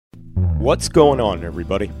What's going on,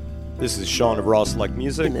 everybody? This is Sean of Raw Select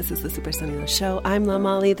Music. And this is the Super Sunny Show. I'm La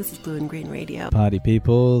Molly. This is Blue and Green Radio. Party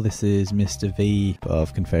people, this is Mr. V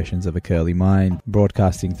of Confessions of a Curly Mind,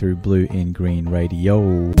 broadcasting through Blue in Green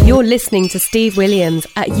Radio. You're listening to Steve Williams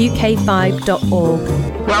at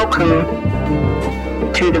uk5.org. Welcome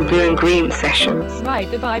to the Blue and Green sessions.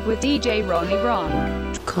 Ride the vibe with DJ Ronnie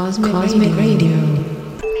Ron. Cosmic Radio.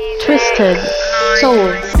 Twisted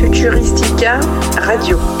Souls. Futuristica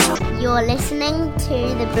Radio. You're listening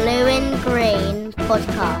to the Blue and Green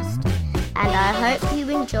podcast, and I hope you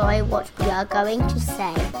enjoy what we are going to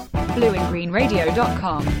say.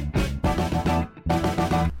 blueandgreenradio.com.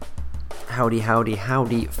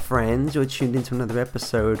 Howdy, friends. You're tuned into another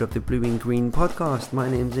episode of the Blue and Green podcast. My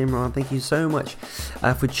name's Imran. Thank you so much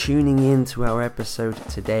for tuning in to our episode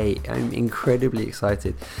today. I'm incredibly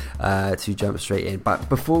excited to jump straight in. But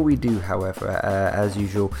before we do, however, as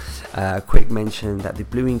usual, a quick mention that the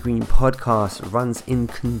Blue and Green podcast runs in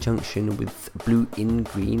conjunction with Blue in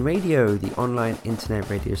Green Radio, the online internet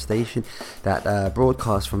radio station that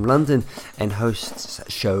broadcasts from London and hosts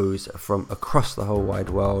shows from across the whole wide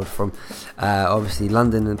world, from obviously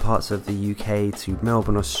London and parts of the UK to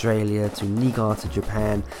Melbourne, Australia, to Niigata,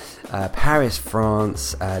 Japan, Paris,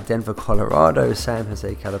 France, Denver, Colorado, San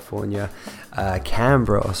Jose, California,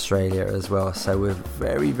 Canberra, Australia as well. So we're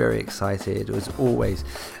very, very excited as always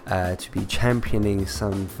to be championing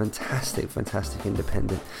some fantastic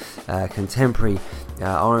independent contemporary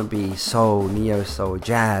R&B, soul, neo soul,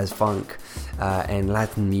 jazz, funk, and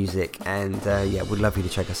Latin music. And we'd love you to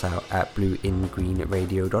check us out at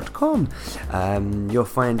blueandgreenradio.com. You'll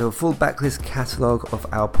find a full backlist catalogue of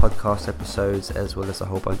our podcast episodes, as well as a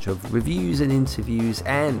whole bunch of reviews and interviews,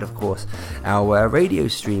 and of course our radio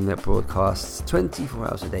stream that broadcasts 24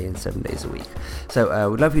 hours a day and 7 days a week.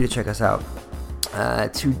 So we'd love you to check us out.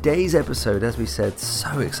 Today's episode, as we said,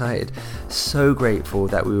 so excited, so grateful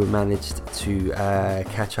that we were managed to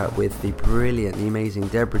catch up with the brilliant, the amazing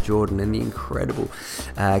Deborah Jordan and the incredible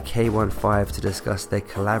K15 to discuss their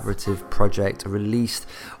collaborative project released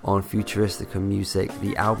on Futuristica Music.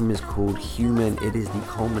 The album is called Human. It is the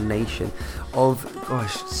culmination of,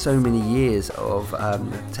 so many years of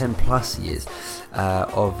 10 plus years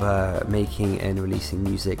of making and releasing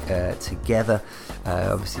music together.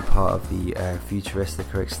 Obviously part of the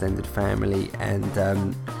Futuristica extended family, and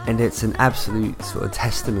it's an absolute sort of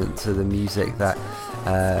testament to the music that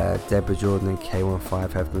Deborah Jordan and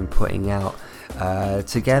K15 have been putting out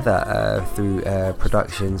together through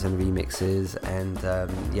productions and remixes, and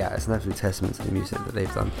it's an absolute testament to the music that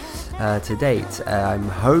they've done to date. I'm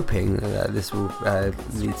hoping that this will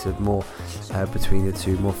lead to more between the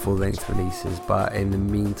two, more full-length releases, but in the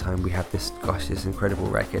meantime we have this incredible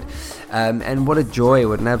record, and what a joy,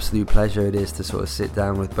 what an absolute pleasure it is to sort of sit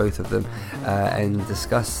down with both of them and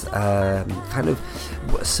discuss kind of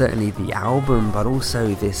certainly the album, but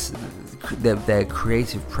also this their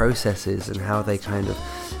creative processes and how they kind of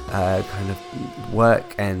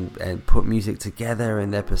work and put music together,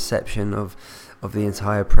 and their perception of the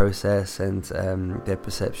entire process, and their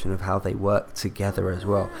perception of how they work together as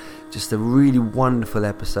well. Just a really wonderful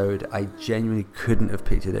episode. I genuinely couldn't have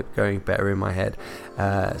pictured it going better in my head,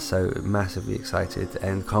 so massively excited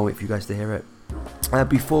and can't wait for you guys to hear it.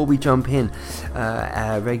 Before we jump in,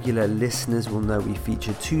 our regular listeners will know we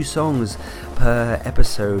feature 2 songs per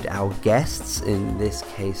episode. Our guests, in this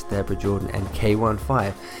case Deborah Jordan and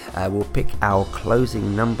K15, will pick our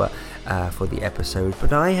closing number for the episode,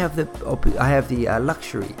 but I have the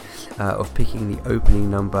luxury of picking the opening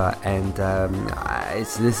number, and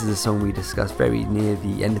this is a song we discussed very near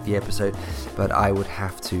the end of the episode, but I would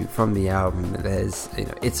have to, from the album, it's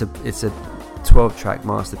a 12-track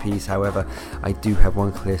masterpiece. However, I do have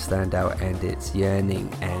one clear standout, and it's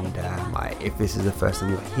Yearning, and if this is the first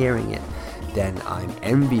time you're hearing it, then I'm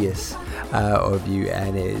envious of you,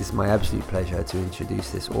 and it is my absolute pleasure to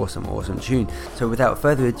introduce this awesome tune. So without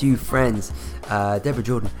further ado, friends, Deborah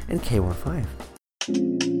Jordan and K15.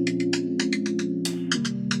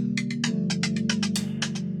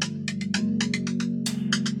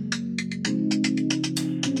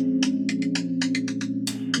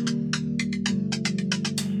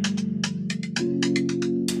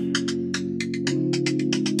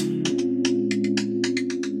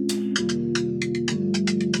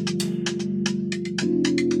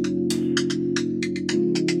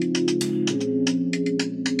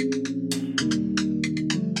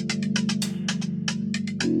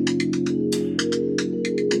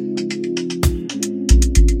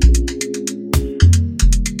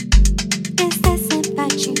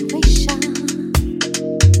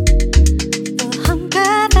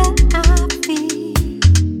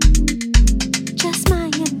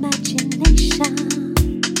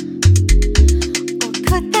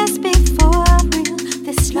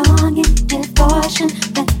 passion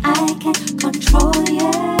that I can control,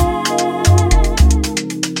 yeah.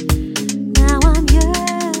 Now I'm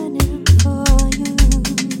yearning for you.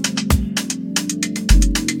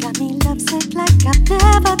 Got me lovesick like I've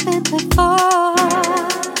never been before.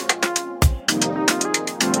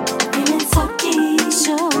 Feeling so deep,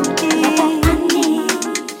 so deep. That I need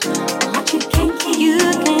what you can't keep. You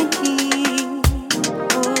can't keep.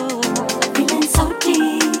 Oh, feeling so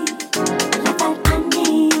deep. Love that I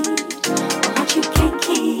need what you can't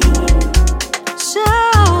keep. So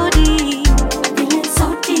deep, feeling so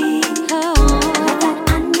deep. Oh, love that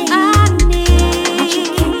I need what you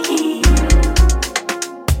can't keep.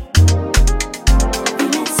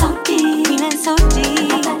 Feeling so deep, feeling so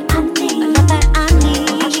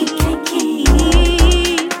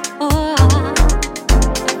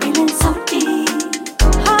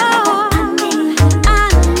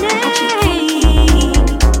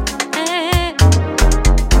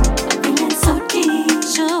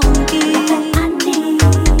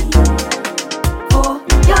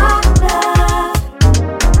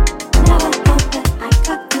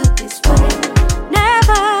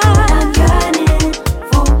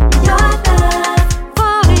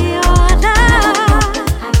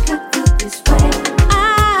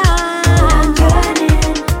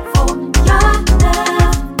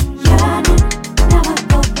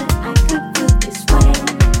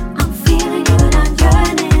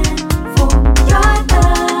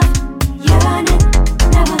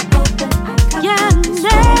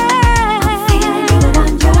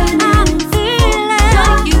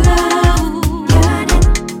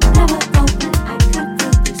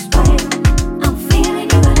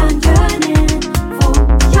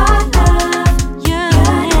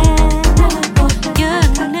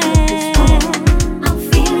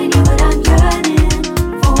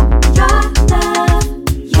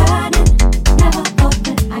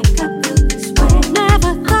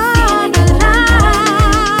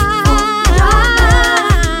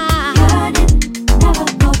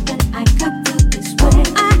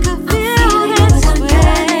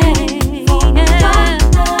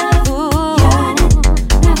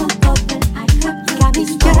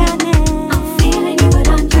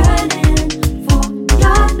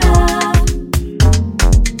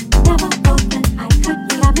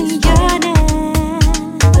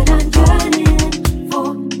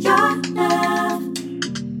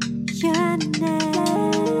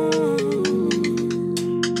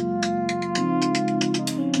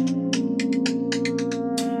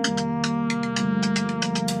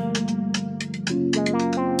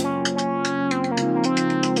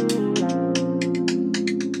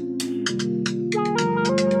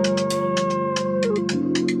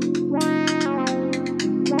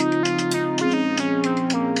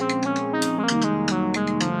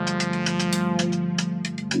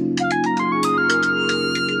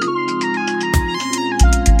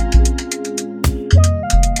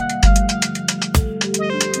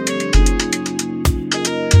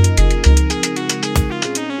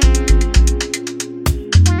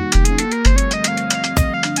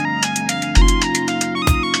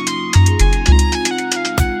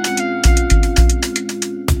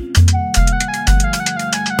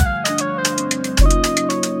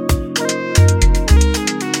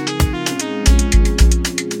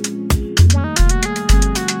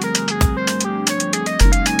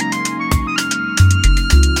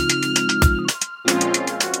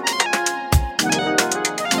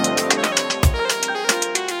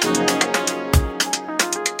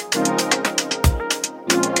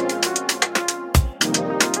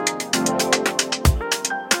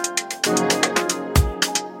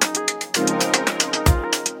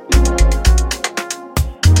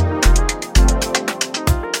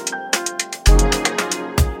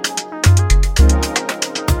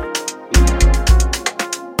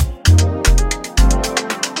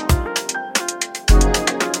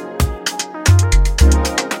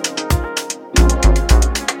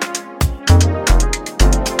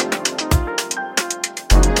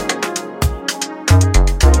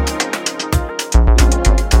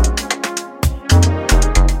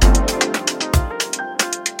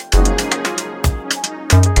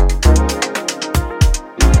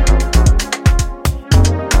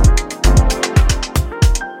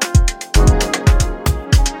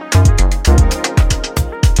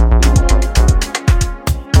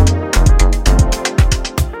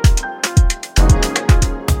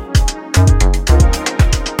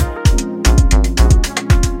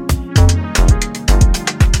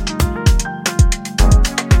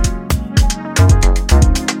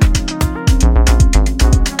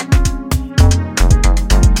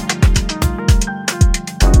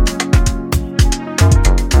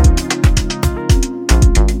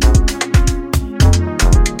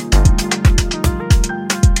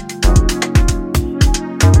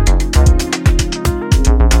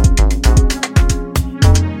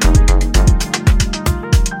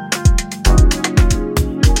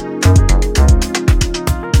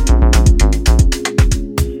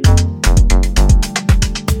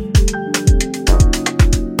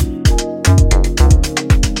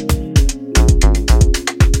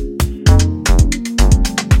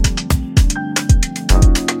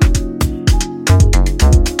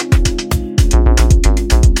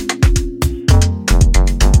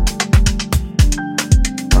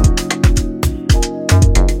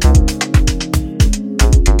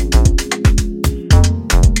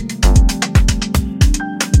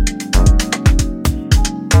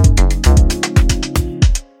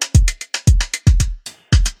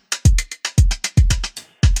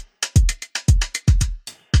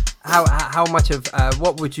how much of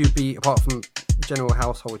what would you be, apart from general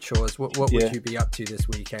household chores, what would you be up to this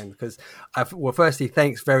weekend? Because well, firstly,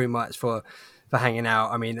 thanks very much for hanging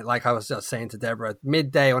out. I mean, like I was just saying to Deborah,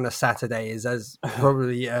 midday on a Saturday is as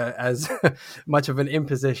probably as much of an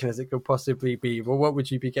imposition as it could possibly be. But what would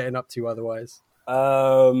you be getting up to otherwise?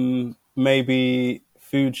 Maybe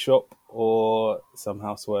food shop or some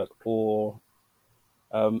housework, or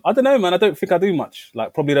I don't know, man. I don't think I do much.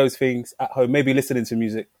 Like probably those things at home. Maybe listening to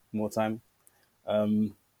music more time.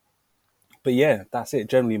 But yeah, that's it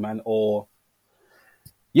generally, man. Or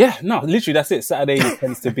literally that's it. Saturday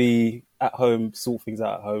tends to be at home, sort things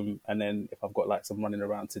out at home, and then if I've got like some running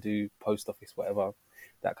around to do, post office, whatever,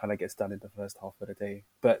 that kind of gets done in the first half of the day.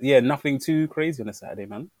 But yeah, nothing too crazy on a Saturday,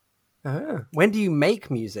 man. When do you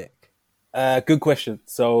make music? Good question.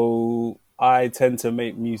 So I tend to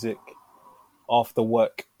make music after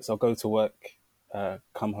work. So I'll go to work,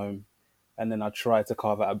 come home, and then I try to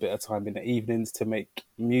carve out a bit of time in the evenings to make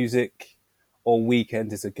music, or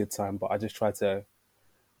weekend is a good time, but I just try to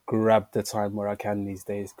grab the time where I can these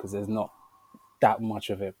days because there's not that much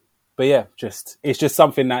of it. But yeah, it's just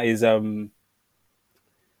something that is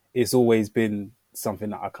it's always been something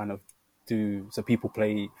that I kind of do. So people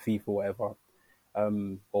play FIFA or whatever,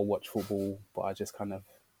 or watch football, but I just kind of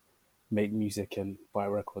make music and buy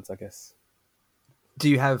records, I guess. Do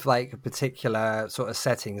you have like a particular sort of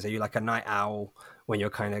settings? Are you like a night owl when you're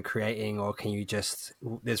kind of creating, or can you just,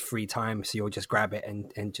 there's free time so you'll just grab it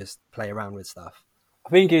and just play around with stuff? I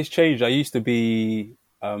think it's changed. I used to be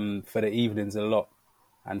for the evenings a lot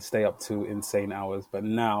and stay up to insane hours, but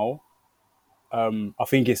now I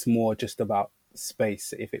think it's more just about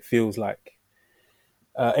space. If it feels like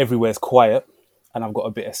everywhere's quiet and I've got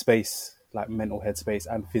a bit of space, like mental headspace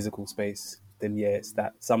and physical space, then yeah, it's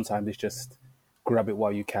that. Sometimes it's just grab it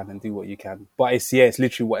while you can and do what you can. But it's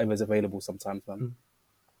literally whatever's available sometimes, man.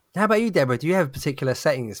 How about you, Deborah? Do you have particular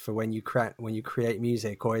settings for when you create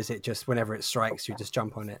music, or is it just whenever it strikes, you just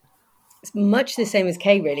jump on it? It's much the same as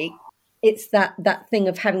Kay, really. It's that thing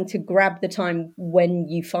of having to grab the time when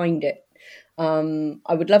you find it.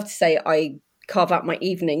 I would love to say I carve out my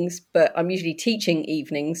evenings, but I'm usually teaching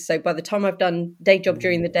evenings. So by the time I've done day job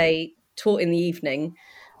during the day, taught in the evening,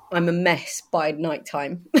 I'm a mess by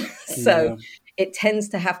nighttime. So it tends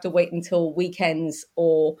to have to wait until weekends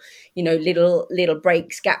or, little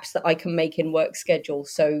breaks, gaps that I can make in work schedule.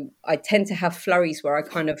 So I tend to have flurries where I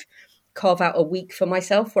kind of carve out a week for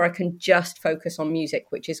myself where I can just focus on music,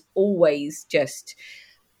 which is always just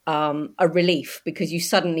a relief, because you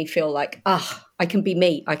suddenly feel like, I can be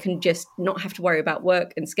me. I can just not have to worry about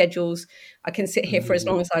work and schedules. I can sit here for as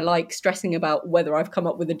long as I like, stressing about whether I've come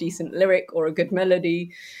up with a decent lyric or a good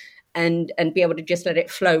melody, and be able to just let it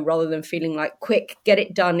flow rather than feeling like, quick, get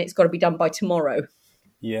it done. It's got to be done by tomorrow.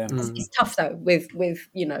 Yeah. It's tough though with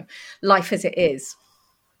life as it is.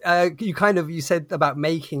 You said about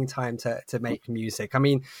making time to make music. I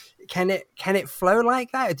mean, can it flow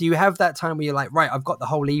like that? Do you have that time where you're like, right, I've got the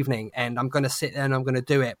whole evening and I'm going to sit there and I'm going to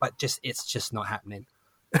do it, but it's just not happening?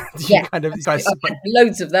 Yeah,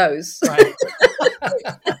 loads of those. Right.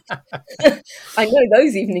 I know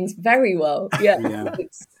those evenings very well. Yeah.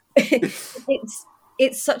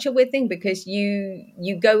 It's such a weird thing, because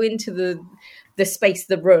you go into the space,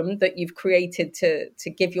 the room that you've created to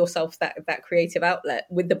give yourself that creative outlet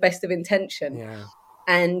with the best of intention. Yeah.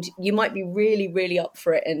 And you might be really, really up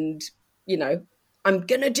for it. And, I'm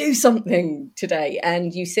going to do something today.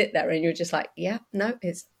 And you sit there and you're just like, yeah, no,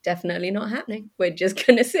 it's definitely not happening. We're just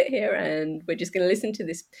going to sit here and we're just going to listen to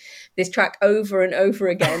this track over and over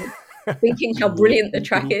again, thinking how brilliant the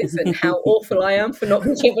track is and how awful I am for not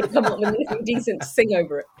being able to come up with anything decent to sing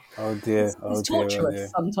over it. Oh dear. It's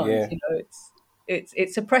torturous sometimes,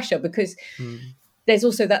 It's a pressure, because there's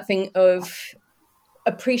also that thing of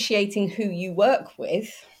appreciating who you work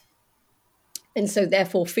with, and so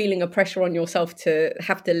therefore feeling a pressure on yourself to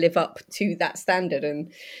have to live up to that standard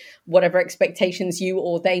and whatever expectations you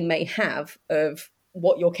or they may have of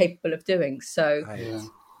what you're capable of doing. So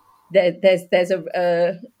there's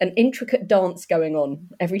an intricate dance going on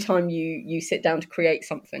every time you sit down to create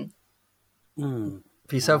something. For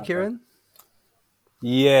yourself, Kieran?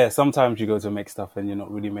 Yeah, sometimes you go to make stuff and you're not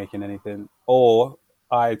really making anything. Or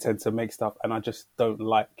I tend to make stuff and I just don't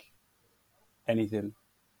like anything.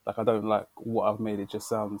 Like, I don't like what I've made. It just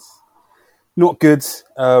sounds not good.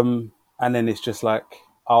 And then it's just like,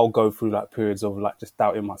 I'll go through like periods of like just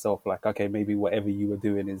doubting myself. Like, okay, maybe whatever you were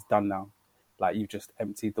doing is done now. Like, you've just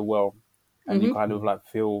emptied the well. And you kind of like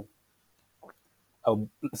feel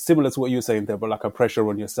similar to what you were saying there, but like a pressure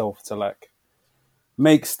on yourself to like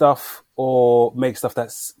make stuff, or make stuff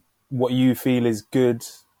that's what you feel is good.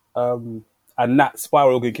 And that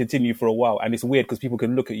spiral can continue for a while. And it's weird because people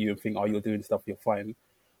can look at you and think, oh, you're doing stuff, you're fine.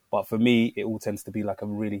 But for me, it all tends to be like a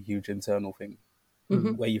really huge internal thing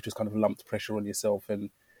where you've just kind of lumped pressure on yourself and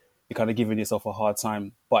you're kind of giving yourself a hard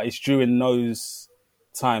time. But it's during those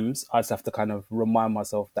times I just have to kind of remind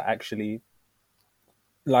myself that actually,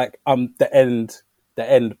 like, the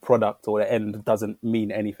end product or the end doesn't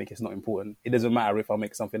mean anything. It's not important. It doesn't matter if I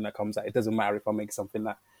make something that comes out. It doesn't matter if I make something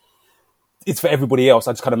that it's for everybody else.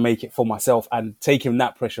 I just kind of make it for myself, and taking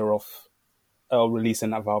that pressure off,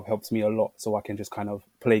 releasing that valve helps me a lot. So I can just kind of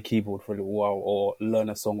play keyboard for a little while or learn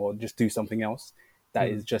a song or just do something else that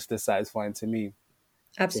is just as satisfying to me.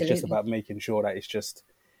 Absolutely. It's just about making sure that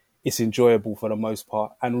it's enjoyable for the most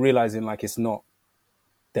part, and realizing like it's not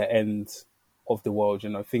the end of the world. You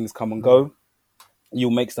know, things come and go. You'll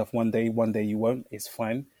make stuff one day you won't. It's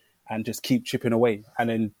fine. And just keep chipping away. And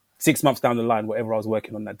then 6 months down the line, whatever I was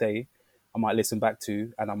working on that day, I might listen back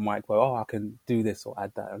to, and I might go, oh, I can do this or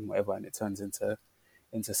add that and whatever, and it turns into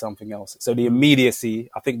something else. So the immediacy,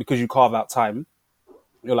 I think, because you carve out time,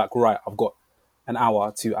 you're like, right, I've got an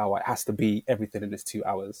hour, 2 hours. It has to be everything in this 2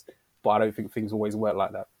 hours. But I don't think things always work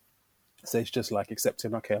like that. So it's just like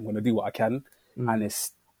accepting, okay, I'm going to do what I can. And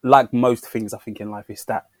it's like most things, I think, in life, it's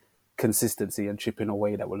that consistency and chipping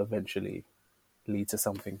away that will eventually lead to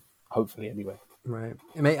something, hopefully anyway. Right.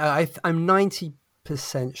 I mean, I'm 90%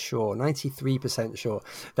 sure, 93% sure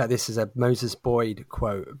that this is a Moses Boyd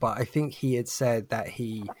quote, but I think he had said that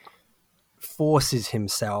he forces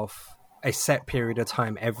himself a set period of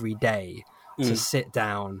time every day to sit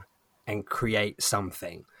down and create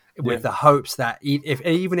something with the hopes that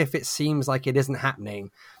even if it seems like it isn't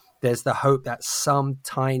happening, there's the hope that some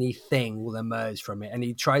tiny thing will emerge from it. And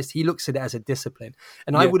he looks at it as a discipline.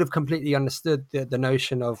 And I would have completely understood the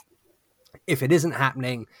notion of, if it isn't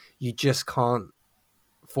happening, you just can't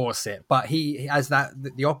force it. But he has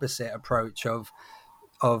the opposite approach of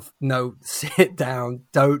no, sit down,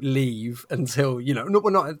 don't leave until,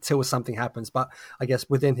 not until something happens, but I guess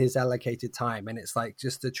within his allocated time. And it's like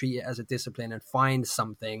just to treat it as a discipline and find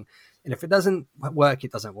something. And if it doesn't work,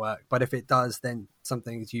 it doesn't work. But if it does, then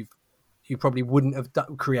something you probably wouldn't have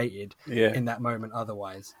created in that moment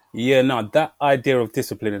otherwise. Yeah, no, that idea of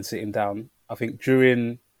discipline and sitting down, I think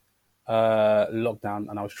during lockdown,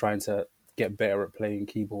 and I was trying to get better at playing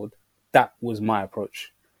keyboard, that was my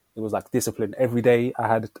approach. It was like discipline. Every day I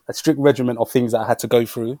had a strict regimen of things that I had to go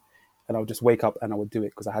through, and I would just wake up and I would do it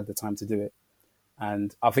because I had the time to do it.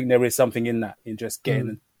 And I think there is something in that, in just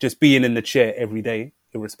just being in the chair every day,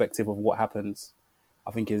 irrespective of what happens,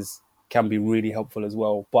 I think can be really helpful as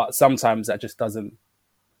well. But sometimes that just doesn't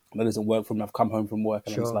work for me. I've come home from work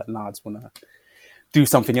and I'm just like, nah, I just want to do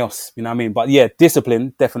something else. You know what I mean? But yeah,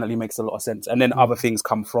 discipline definitely makes a lot of sense. And then other things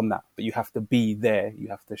come from that. But you have to be there. You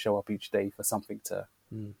have to show up each day for something to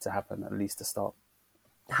happen, at least to start.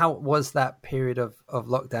 How was that period of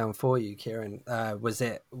lockdown for you, Kieran? Was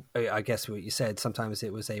it, I guess what you said, sometimes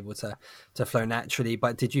it was able to flow naturally,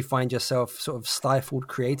 but did you find yourself sort of stifled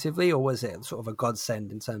creatively, or was it sort of a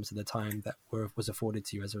godsend in terms of the time that was afforded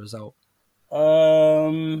to you as a result?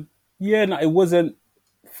 Yeah, no, it wasn't,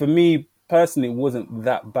 for me personally, it wasn't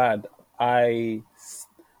that bad. I'm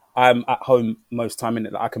at home most time in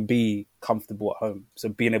it. Like, I can be comfortable at home. So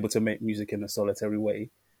being able to make music in a solitary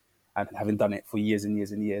way, and having done it for years and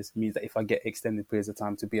years and years, means that if I get extended periods of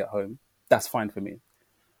time to be at home, that's fine for me.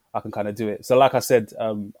 I can kind of do it. So like I said,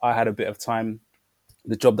 I had a bit of time.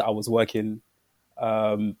 The job that I was working,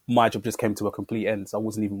 my job just came to a complete end. So I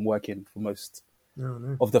wasn't even working for most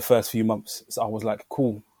of the first few months. So I was like,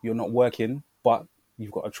 cool, you're not working, but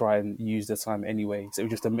you've got to try and use the time anyway. So it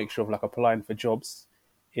was just a mixture of like applying for jobs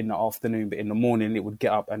in the afternoon, but in the morning it would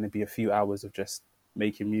get up and it'd be a few hours of just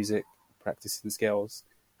making music, practicing scales.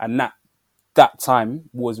 And that time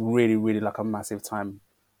was really, really like a massive time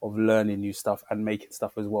of learning new stuff and making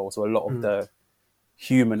stuff as well. So a lot of the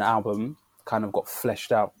Human album kind of got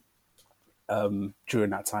fleshed out during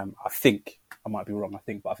that time. I think, I might be wrong,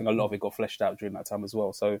 but I think a lot of it got fleshed out during that time as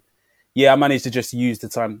well. So yeah, I managed to just use the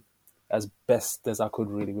time as best as I could,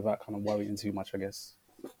 really, without kind of worrying too much, I guess.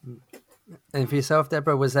 And for yourself,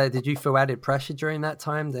 Deborah, did you feel added pressure during that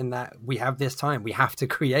time, in that we have this time, we have to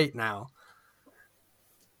create now?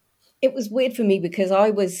 It was weird for me because I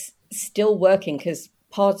was still working, because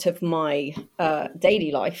part of my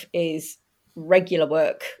daily life is regular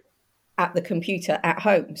work at the computer at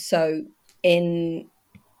home. So in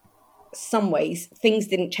some ways, things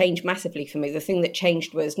didn't change massively for me. The thing that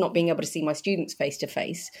changed was not being able to see my students face to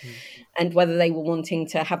face, and whether they were wanting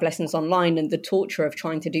to have lessons online, and the torture of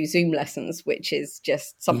trying to do Zoom lessons, which is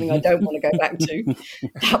just something I don't want to go back to.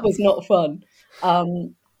 That was not fun.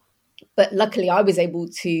 But luckily I was able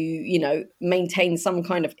to, you know, maintain some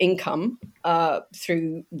kind of income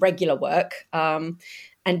through regular work, and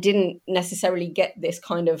didn't necessarily get this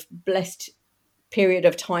kind of blessed period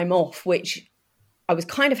of time off, which I was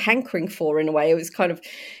kind of hankering for in a way. It was kind of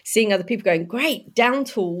seeing other people going, great, down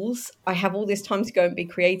tools. I have all this time to go and be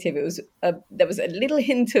creative. There was a little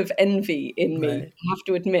hint of envy in me, I have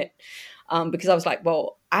to admit, because I was like,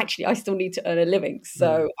 well, actually, I still need to earn a living.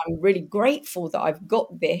 So I'm really grateful that I've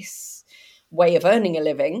got this way of earning a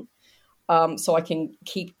living, so I can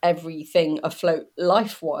keep everything afloat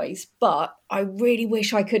life-wise. But I really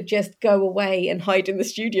wish I could just go away and hide in the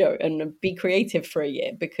studio and be creative for a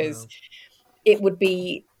year, because it would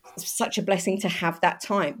be such a blessing to have that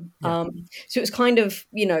time. So it was kind of,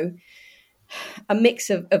 you know, a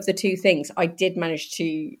mix of the two things. I did manage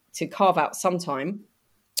to carve out some time,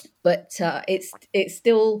 but it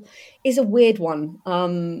still is a weird one.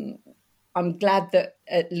 I'm glad that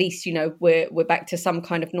at least, you know, we're back to some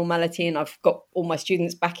kind of normality, and I've got all my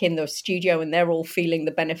students back in the studio, and they're all feeling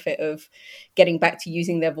the benefit of getting back to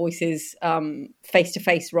using their voices face to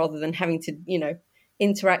face, rather than having to, you know,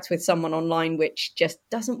 interact with someone online, which just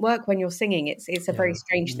doesn't work when you're singing. It's a very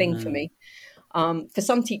strange thing for me. For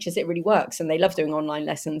some teachers it really works and they love doing online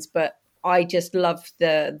lessons, but I just love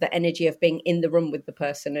the energy of being in the room with the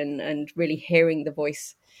person and really hearing the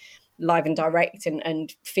voice live and direct,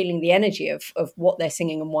 and feeling the energy of what they're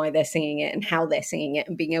singing and why they're singing it and how they're singing it,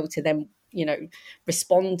 and being able to then, you know,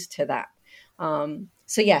 respond to that.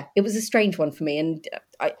 So yeah, it was a strange one for me, and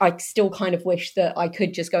I still kind of wish that I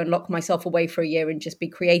could just go and lock myself away for a year and just be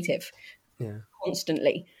creative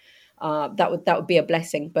constantly. That would be a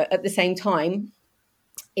blessing. But at the same time,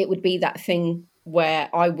 it would be that thing where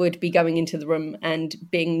I would be going into the room and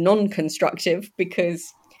being non-constructive,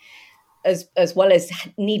 because as well as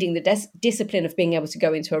needing the discipline of being able to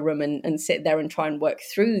go into a room and sit there and try and work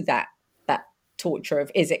through that torture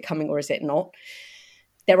of, is it coming or is it not?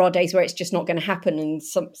 There are days where it's just not going to happen, and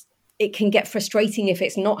it can get frustrating if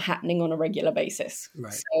it's not happening on a regular basis.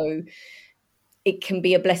 Right. So it can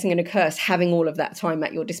be a blessing and a curse having all of that time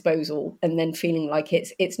at your disposal, and then feeling like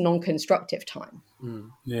it's non-constructive time.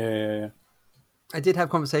 Yeah. I did have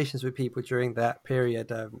conversations with people during that period,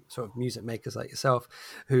 sort of music makers like yourself,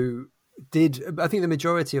 who did. I think the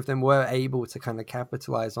majority of them were able to kind of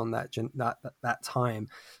capitalize on that time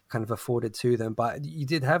kind of afforded to them. But you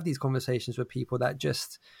did have these conversations with people that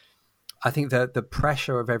just, I think the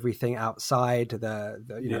pressure of everything outside,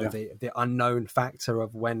 the unknown factor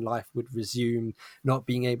of when life would resume, not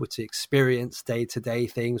being able to experience day-to-day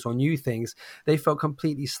things or new things, they felt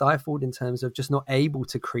completely stifled in terms of just not able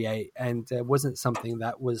to create, and there wasn't something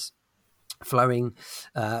that was flowing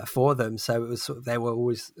for them. So it was sort of, they were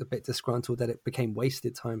always a bit disgruntled that it became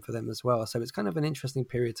wasted time for them as well. So it's kind of an interesting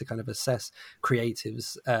period to kind of assess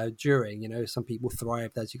creatives during, you know, some people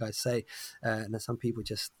thrived, as you guys say, and then some people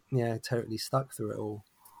just totally stuck through it all.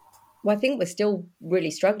 Well, I think we're still really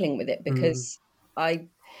struggling with it, because I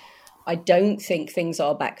don't think things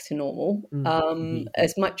are back to normal.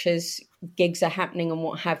 As much as gigs are happening and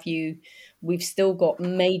what have you, we've still got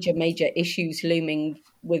major issues looming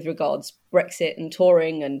with regards Brexit and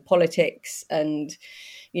touring and politics, and,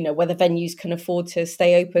 you know, whether venues can afford to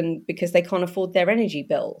stay open because they can't afford their energy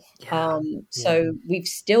bill. So we've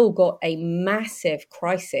still got a massive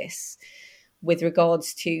crisis with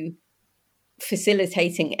regards to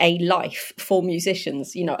facilitating a life for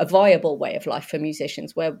musicians, you know, a viable way of life for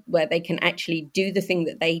musicians, where they can actually do the thing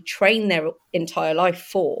that they train their entire life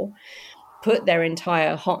for, put their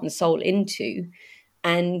entire heart and soul into,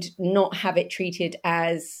 and not have it treated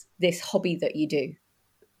as this hobby that you do,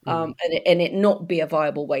 and it not be a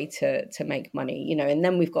viable way to make money, you know. And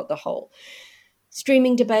then we've got the whole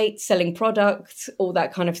streaming debate, selling products, all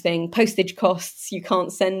that kind of thing, postage costs. You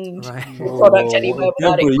can't send product anywhere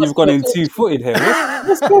without it. You've gone in two-footed here.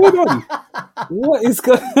 What's going on? What is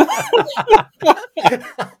going on?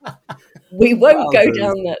 We won't go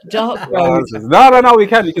down that dark road. No, we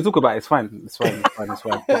can. You can talk about it. It's fine.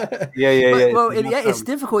 Yeah. Well, it's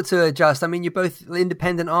difficult to adjust. I mean, you're both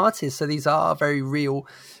independent artists, so these are very real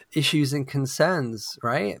issues and concerns,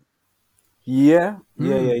 right? Yeah.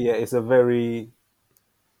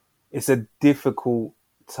 It's a difficult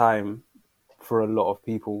time for a lot of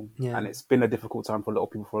people, and it's been a difficult time for a lot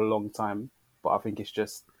of people for a long time. But I think it's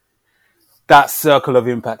just that circle of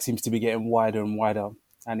impact seems to be getting wider and wider.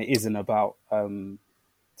 And it isn't about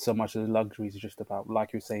so much of the luxuries. It's just about,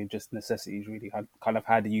 like you're saying, just necessities, really. Kind of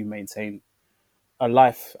how do you maintain a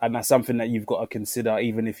life? And that's something that you've got to consider,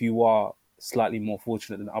 even if you are slightly more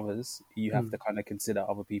fortunate than others. You have to kind of consider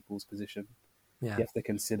other people's position. Yeah. You have to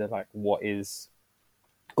consider, like, what is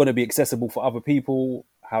going to be accessible for other people.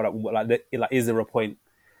 how that is there a point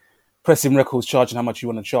pressing records, charging how much you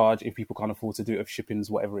want to charge if people can't afford to do it, of shippings,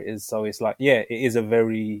 whatever it is. So it's like, yeah, it is a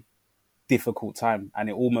very difficult time, and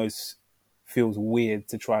it almost feels weird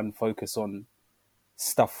to try and focus on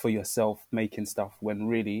stuff for yourself, making stuff, when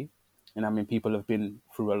really, and I mean, people have been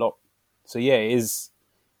through a lot. So yeah, it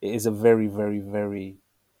is a very, very, very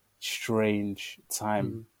strange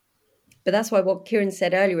time. But that's why what Kieran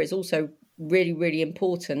said earlier is also really, really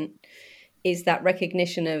important, is that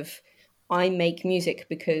recognition of, I make music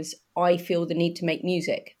because I feel the need to make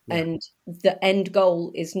music. Yeah. And the end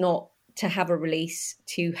goal is not to have a release,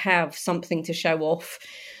 to have something to show off,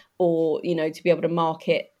 or, you know, to be able to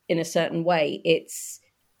market in a certain way. It's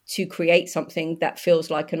to create something that feels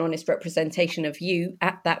like an honest representation of you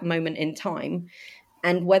at that moment in time.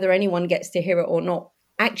 And whether anyone gets to hear it or not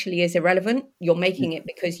actually is irrelevant. You're making it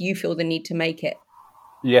because you feel the need to make it.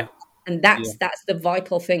 Yeah. And that's the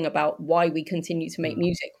vital thing about why we continue to make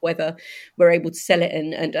music, whether we're able to sell it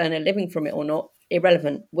and earn a living from it or not,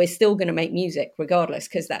 irrelevant. We're still going to make music regardless,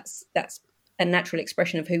 because that's a natural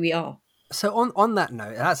expression of who we are. So on that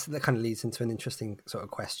note, that kind of leads into an interesting sort of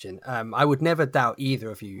question. I would never doubt either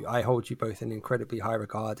of you. I hold you both in incredibly high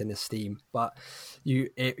regard and esteem, but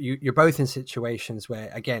you're both in situations where,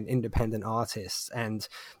 again, independent artists, and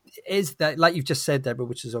is that, like you've just said, Deborah,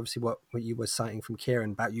 which is obviously what you were citing from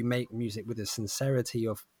Kieran, about you make music with a sincerity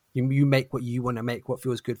of you make what you want to make, what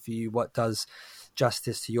feels good for you, what does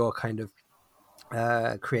justice to your kind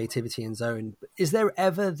of creativity and zone. Is there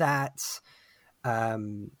ever that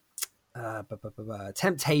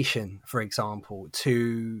temptation, for example,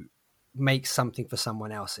 to make something for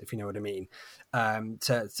someone else, if you know what I mean,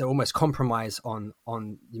 to almost compromise on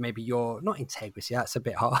maybe your, not integrity, that's a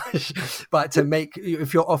bit harsh, but to make,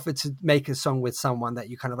 if you're offered to make a song with someone that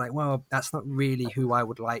you kind of like, well, that's not really who I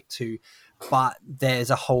would like to, but there's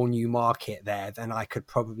a whole new market there, then I could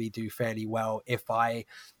probably do fairly well if I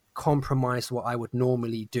compromise what I would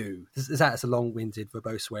normally do. That's a long-winded,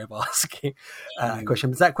 verbose way of asking a question.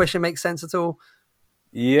 Does that question make sense at all?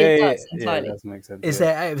 Yeah, it does, entirely. It does make sense. Is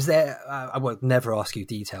there I will never ask you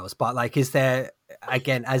details, but like, is there,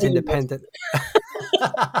 again, as independent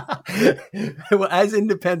well, as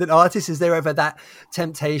independent artists, is there ever that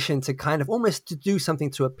temptation to kind of almost to do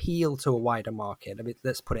something to appeal to a wider market? I mean,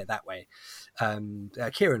 let's put it that way.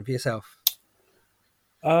 Kieran, for yourself.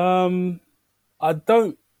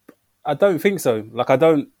 I don't think so. Like, I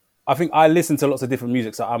think I listen to lots of different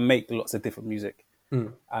music, so I make lots of different music.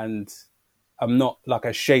 And I'm not like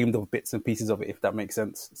ashamed of bits and pieces of it, if that makes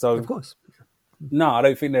sense. So, of course, no, I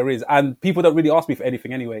don't think there is. And people don't really ask me for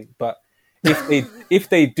anything anyway. But if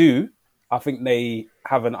they do, I think they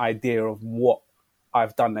have an idea of what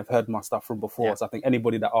I've done. They've heard my stuff from before. Yeah. So I think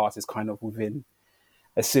anybody that asks is kind of within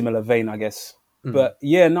a similar vein, I guess. But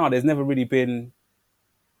yeah, no, there's never really been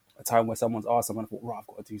a time where someone's asked someone, I thought, right, I've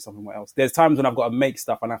got to do something else. There's times when I've got to make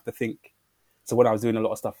stuff and I have to think. So when I was doing a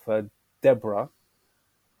lot of stuff for Deborah,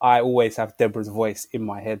 I always have Deborah's voice in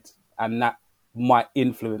my head, and that might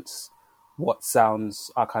influence what sounds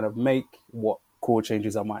I kind of make, what chord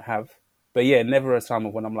changes I might have. But yeah, never a time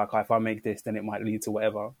of when I'm like, if I make this, then it might lead to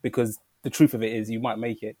whatever. Because the truth of it is, you might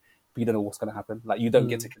make it, but you don't know what's going to happen. Like, you don't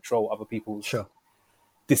get to control other people's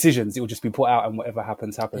decisions. It will just be put out, and whatever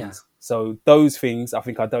happens, happens. Yeah. So those things, I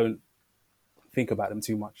think I don't think about them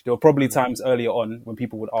too much. There were probably times earlier on when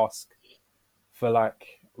people would ask for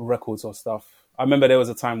like records or stuff. I remember there was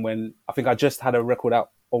a time when I think I just had a record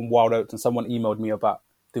out on Wild Oats, and someone emailed me about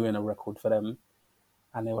doing a record for them.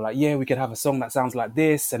 And they were like, yeah, we could have a song that sounds like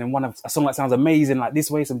this, and then a song that sounds amazing like this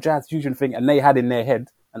way, some jazz fusion thing. And they had in their head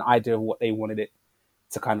an idea of what they wanted it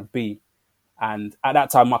to kind of be. And at that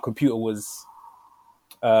time, my computer was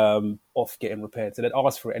off getting repaired. So they'd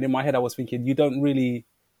ask for it. And in my head, I was thinking, you're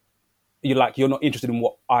not interested in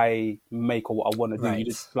what I make or what I want to do. Right. You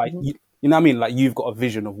just like, you know what I mean? Like, you've got a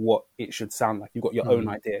vision of what it should sound like. You've got your own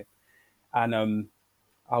idea. And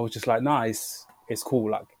I was just like, nah, it's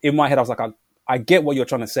cool. Like, in my head, I was like, I get what you're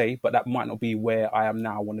trying to say, but that might not be where I am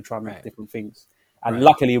now. I want to try and make different things. And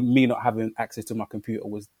luckily, me not having access to my computer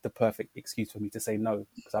was the perfect excuse for me to say no,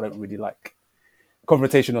 because I don't really like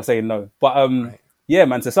confrontation or saying no. But yeah,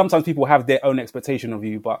 man, so sometimes people have their own expectation of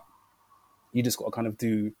you, but you just got to kind of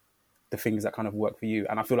do the things that kind of work for you.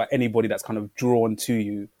 And I feel like anybody that's kind of drawn to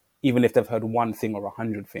you, even if they've heard one thing or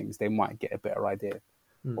 100 things, they might get a better idea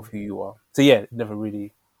of who you are. So yeah, never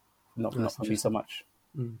really, not for me so much.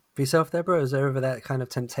 For yourself, Deborah, is there ever that kind of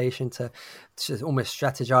temptation to almost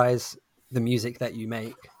strategize the music that you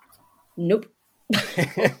make? Nope.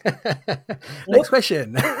 Next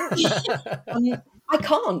question. I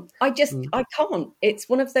can't. I can't. It's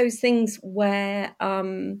one of those things where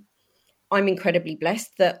I'm incredibly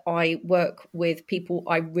blessed that I work with people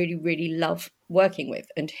I really, really love working with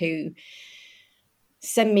and who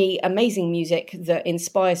send me amazing music that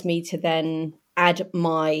inspires me to then add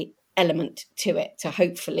my element to it to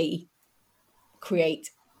hopefully create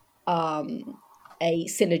a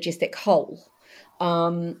synergistic whole.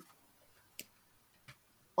 I'm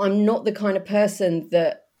not the kind of person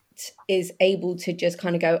that is able to just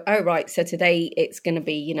kind of go, oh, right, so today it's going to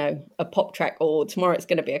be, you know, a pop track, or tomorrow it's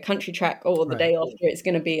going to be a country track, or the day after it's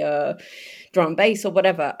going to be a drum and bass or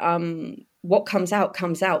whatever. What comes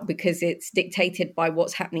out because it's dictated by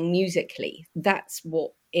what's happening musically. That's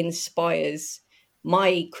what inspires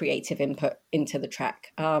my creative input into the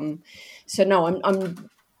track. So no, I'm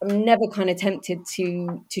never kind of tempted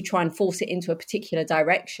to try and force it into a particular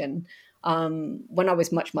direction. When I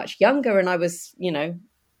was much, much younger and I was, you know,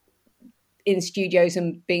 in studios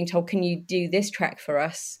and being told, can you do this track for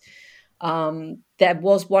us? There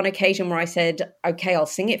was one occasion where I said, okay, I'll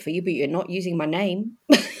sing it for you, but you're not using my name.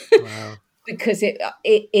 Wow. Because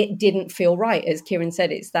it didn't feel right. As Kieran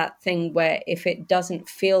said, it's that thing where if it doesn't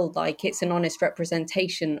feel like it's an honest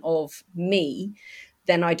representation of me,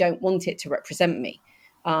 then I don't want it to represent me.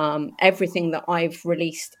 Everything that I've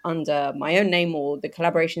released under my own name or the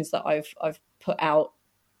collaborations that I've put out,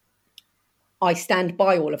 I stand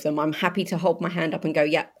by all of them. I'm happy to hold my hand up and go,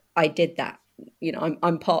 yeah, I did that. You know,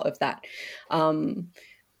 I'm part of that.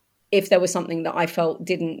 If there was something that I felt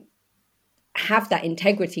didn't have that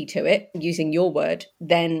integrity to it, using your word,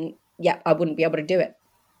 then yeah, I wouldn't be able to do it.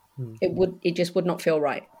 It just would not feel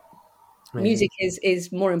right. Amazing. Music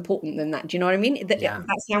is more important than that. Do you know what I mean?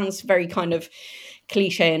 That sounds very kind of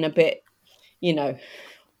cliche and a bit, you know,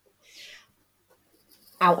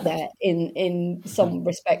 out there in some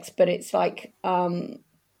respects, but it's like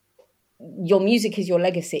your music is your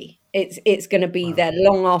legacy. It's going to be there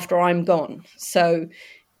long after I'm gone. So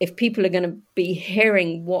if people are going to be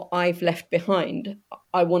hearing what I've left behind,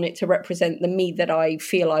 I want it to represent the me that I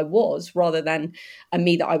feel I was, rather than a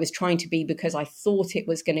me that I was trying to be because I thought it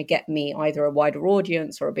was going to get me either a wider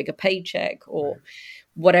audience or a bigger paycheck or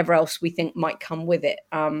whatever else we think might come with it.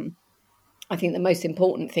 I think the most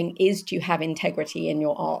important thing is to have integrity in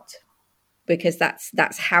your art, because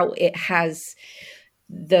that's how it has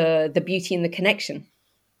the beauty and the connection.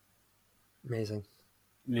 Amazing.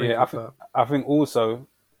 Yeah, I think also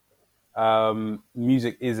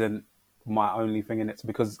music isn't my only thing in it,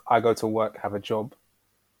 because I go to work, have a job,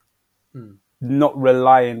 not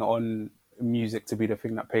relying on music to be the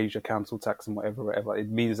thing that pays your council tax and whatever. It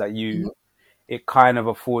means that it kind of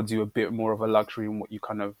affords you a bit more of a luxury in what you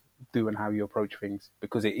kind of do and how you approach things,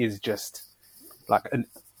 because it is just like,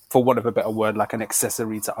 for want of a better word, like an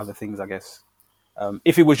accessory to other things, I guess.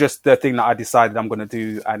 If it was just the thing that I decided I'm going to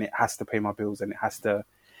do and it has to pay my bills and it has to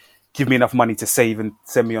give me enough money to save and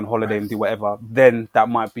send me on holiday and do whatever, then that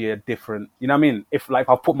might be a different, you know what I mean? If like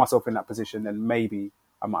I've put myself in that position, then maybe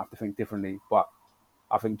I might have to think differently. But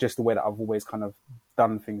I think just the way that I've always kind of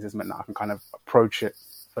done things has meant that I can kind of approach it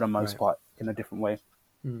for the most part in a different way.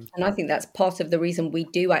 And I think that's part of the reason we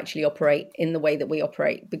do actually operate in the way that we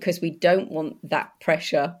operate, because we don't want that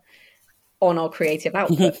pressure on our creative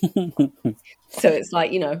output. So it's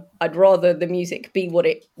like, you know, I'd rather the music be what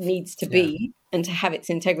it needs to be and to have its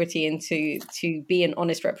integrity and to be an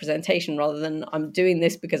honest representation, rather than I'm doing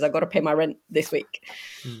this because I've got to pay my rent this week.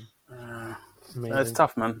 It's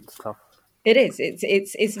tough, man. It's tough. It is.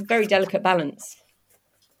 It's a very delicate balance.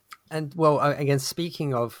 And well, again,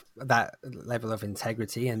 speaking of that level of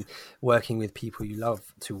integrity and working with people you love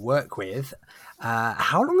to work with,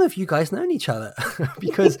 how long have you guys known each other?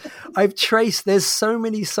 Because I've traced, there's so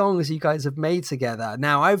many songs you guys have made together.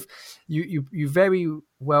 Now, you very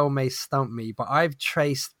well may stump me, but I've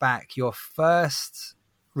traced back your first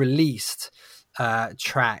released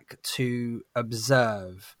track to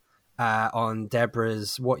Observe on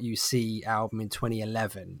Deborah's What You See album in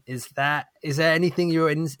 2011. Is there anything you're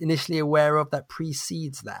initially aware of that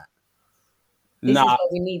precedes that? This is why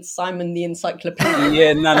we need Simon the encyclopedia.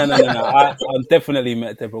 Yeah, no. I definitely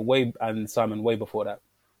met Deborah and Simon way before that.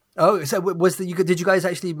 Oh, so did you guys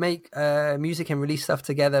actually make music and release stuff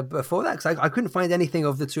together before that? Because I couldn't find anything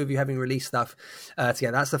of the two of you having released stuff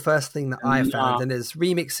together. That's the first thing that I found. And there's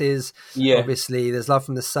remixes, obviously. There's Love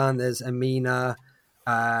from the Sun. There's Amina.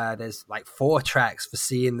 There's like 4 tracks for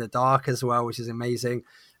See in the Dark as well, which is amazing.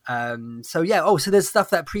 So there's stuff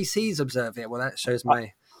that precedes Observe It. Well, that shows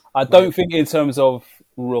my... I don't think in terms of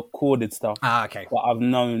recorded stuff. Okay. But I've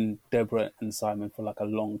known Deborah and Simon for like a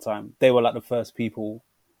long time. They were like the first people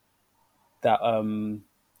that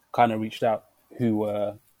kind of reached out, who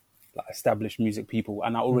were like established music people,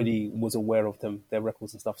 and I already was aware of them, their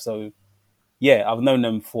records and stuff. So yeah, I've known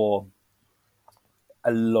them for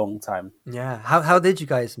a long time. Yeah. How did you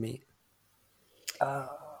guys meet?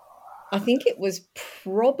 I think it was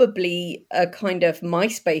probably a kind of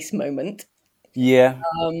MySpace moment. Yeah.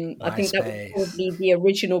 I think that was probably the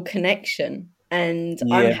original connection. And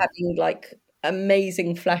I'm having like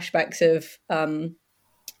amazing flashbacks of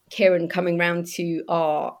Kieran coming round to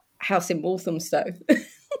our house in Walthamstow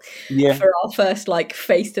for our first like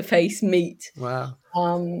face-to-face meet. Wow.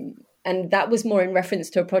 And that was more in reference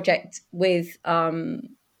to a project with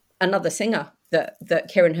another singer that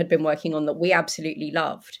Kieran had been working on that we absolutely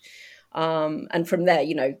loved. And from there,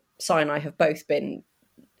 you know, Si and I have both been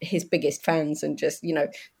his biggest fans, and just, you know,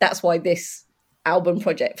 that's why this album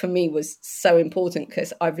project for me was so important,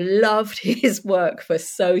 because I've loved his work for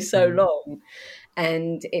so long.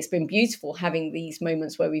 And it's been beautiful having these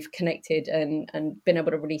moments where we've connected and been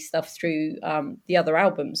able to release stuff through the other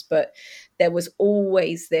albums. But there was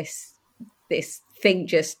always this thing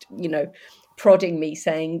just, you know, prodding me,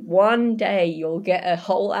 saying, one day you'll get a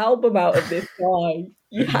whole album out of this guy.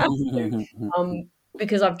 You have to.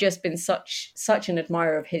 Because I've just been such an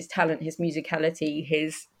admirer of his talent, his musicality,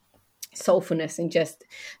 his soulfulness, and just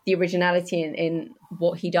the originality in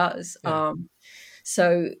what he does.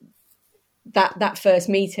 So that first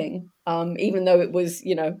meeting, even though it was,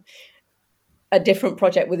 you know, a different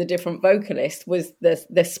project with a different vocalist, was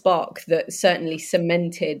the spark that certainly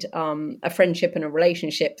cemented a friendship and a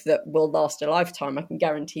relationship that will last a lifetime. I can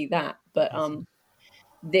guarantee that. But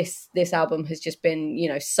this album has just been, you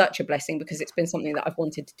know, such a blessing, because it's been something that I've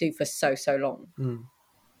wanted to do for so long.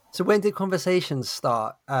 So when did conversations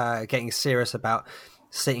start getting serious about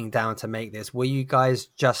sitting down to make this? Were you guys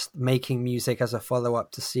just making music as a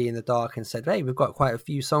follow-up to See in the Dark and said, hey, we've got quite a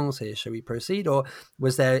few songs here, shall we proceed? Or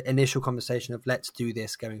was there initial conversation of let's do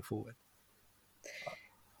this going forward?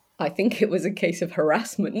 I think it was a case of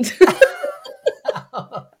harassment.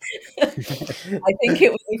 I think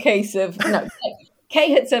it was a case of, no,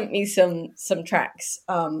 Kay had sent me some tracks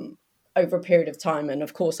over a period of time, and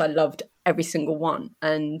of course I loved every single one.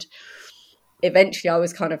 And eventually I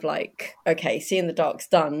was kind of like, okay, See in the Dark's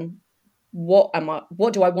done. What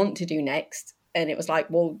do I want to do next? And it was like,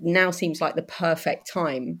 well, now seems like the perfect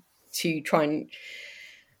time to try and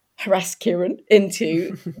harass Kieran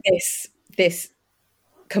into this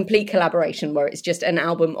complete collaboration where it's just an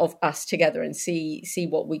album of us together, and see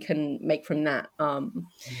what we can make from that.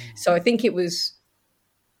 So I think it was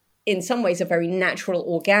in some ways a very natural,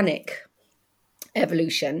 organic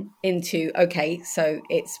evolution into, okay, so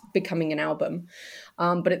it's becoming an album.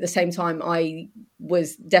 But at the same time, I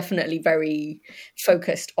was definitely very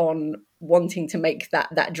focused on wanting to make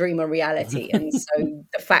that dream a reality. And so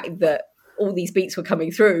the fact that all these beats were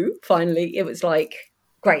coming through, finally, it was like,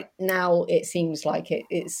 great, now it seems like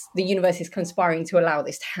it's the universe is conspiring to allow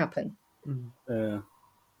this to happen. How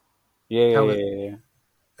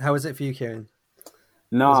was it for you, Kieran?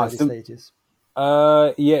 No, stages.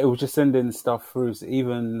 It was just sending stuff through. So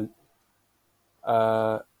even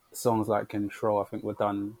songs like Control, I think, were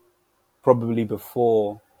done probably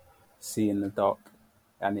before See in the Dark,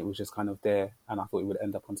 and it was just kind of there. And I thought it would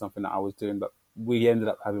end up on something that I was doing, but we ended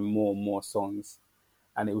up having more and more songs,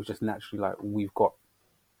 and it was just naturally like, we've got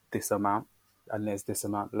this amount, and there's this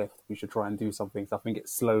amount left. We should try and do something. So I think it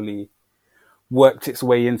slowly worked its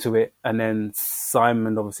way into it, and then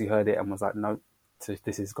Simon obviously heard it and was like, no. So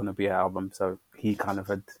this is going to be an album. So he kind of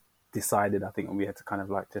had decided, I think, and we had to kind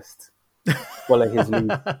of like just follow his lead.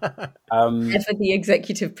 Never the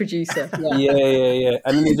executive producer. Yeah.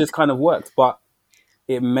 And then it just kind of worked, but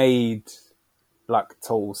it made like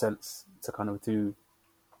total sense to kind of do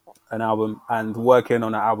an album, and working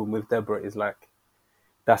on an album with Deborah is like,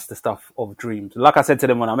 that's the stuff of dreams. Like I said to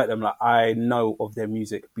them when I met them, like, I know of their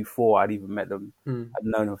music before I'd even met them. I'd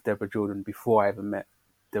known of Deborah Jordan before I ever met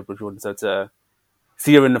Deborah Jordan. So to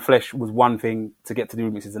see her in the flesh was one thing, to get to do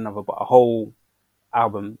remixes another, but a whole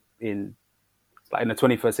album in the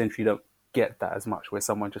 21st century, you don't get that as much, where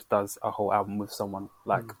someone just does a whole album with someone,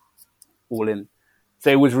 like all in. So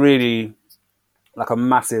it was really like a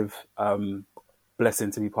massive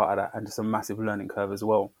blessing to be part of that, and just a massive learning curve as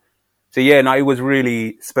well. So yeah, no, it was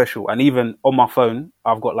really special. And even on my phone,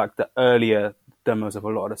 I've got like the earlier demos of a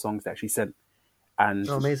lot of the songs that she sent. And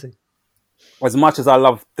amazing. As much as I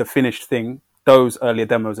love the finished thing, those earlier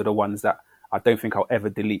demos are the ones that I don't think I'll ever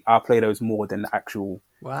delete. I'll play those more than the actual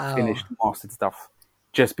finished mastered stuff,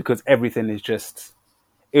 just because everything is just,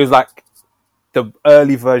 it was like the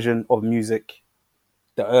early version of music,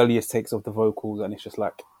 the earliest takes of the vocals, and it's just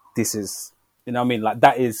like, this is, you know what I mean? Like,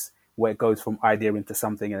 that is where it goes from idea into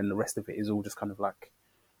something, and then the rest of it is all just kind of like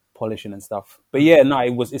polishing and stuff. But yeah, no,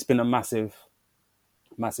 it's been a massive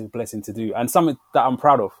massive blessing to do, and something that I'm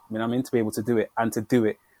proud of. I mean, to be able to do it, and to do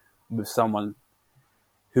it with someone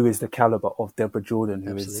who is the caliber of Deborah Jordan,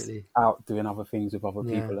 who Absolutely. is out doing other things with other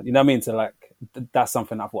people. You know what I mean? So like, that's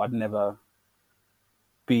something I thought I'd never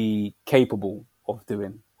be capable of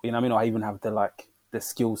doing. You know what I mean? Or I even have the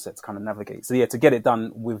skill set to kind of navigate. So yeah, to get it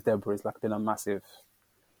done with Deborah is like been a massive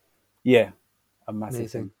Amazing.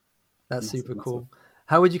 thing. That's super cool.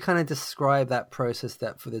 How would you kind of describe that process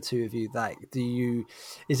that for the two of you? Like,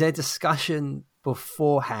 is there discussion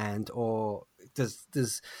beforehand, or does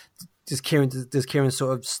Kieran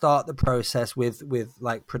sort of start the process with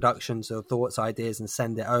like productions or thoughts, ideas, and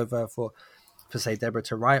send it over for say Deborah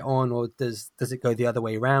to write on, or does it go the other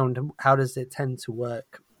way around? How does it tend to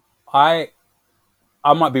work? I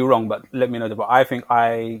might be wrong, but let me know. But I think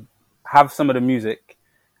I have some of the music,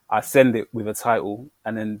 I send it with a title,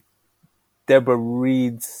 and then Deborah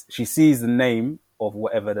reads, she sees the name of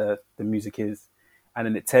whatever the music is, and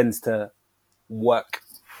then it tends to work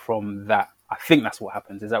from that. I think that's what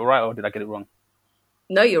happens. Is that right, or did I get it wrong?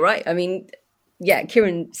 No, you're right. I mean, yeah,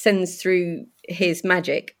 Kieran sends through his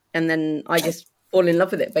magic, and then I just fall in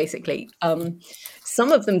love with it, basically.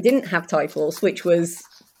 Some of them didn't have titles, which was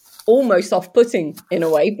almost off-putting in a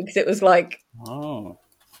way, because it was like, oh,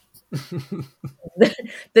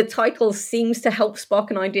 the title seems to help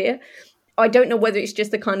spark an idea. I don't know whether it's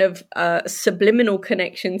just a kind of subliminal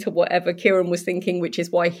connection to whatever Kieran was thinking, which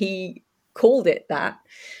is why he called it that.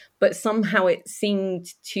 But somehow it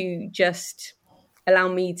seemed to just allow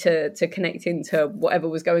me to connect into whatever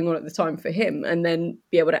was going on at the time for him, and then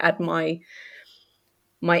be able to add my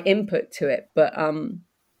input to it. But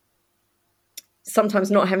sometimes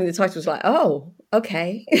not having the title is like, oh,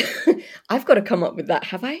 okay, I've got to come up with that,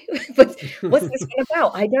 have I? But what's this one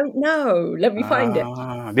about? I don't know. Let me find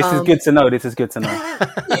it. This is good to know. This is good to know.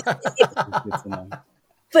 Good to know.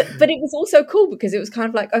 But it was also cool because it was kind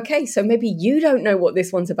of like, okay, so maybe you don't know what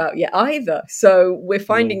this one's about yet either. So we're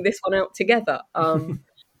finding this one out together.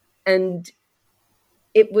 And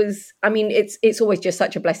it was, I mean, it's always just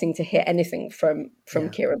such a blessing to hear anything from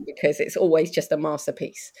Kieran, because it's always just a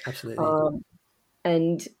masterpiece. Absolutely.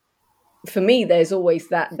 And for me, there's always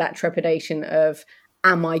that trepidation of,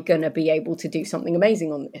 am I going to be able to do something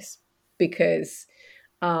amazing on this? Because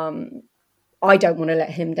I don't want to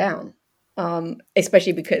let him down.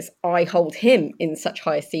 Especially because I hold him in such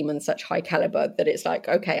high esteem and such high caliber that it's like,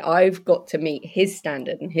 okay, I've got to meet his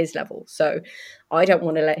standard and his level. So I don't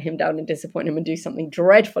want to let him down and disappoint him and do something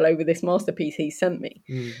dreadful over this masterpiece he sent me.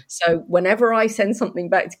 So whenever I send something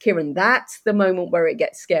back to Kieran, that's the moment where it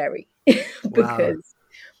gets scary.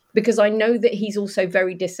 because I know that he's also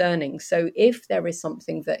very discerning. So if there is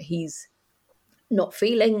something that he's not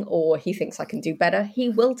feeling, or he thinks I can do better, he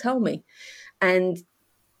will tell me. And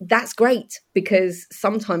that's great, because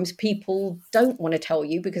sometimes people don't want to tell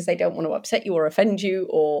you because they don't want to upset you or offend you,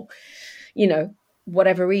 or, you know,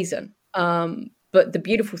 whatever reason. But the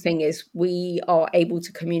beautiful thing is we are able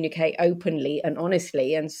to communicate openly and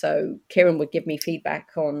honestly. And so Kieran would give me feedback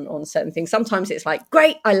on certain things. Sometimes it's like,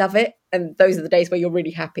 great, I love it. And those are the days where you're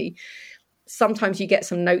really happy. Sometimes you get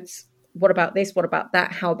some notes. What about this? What about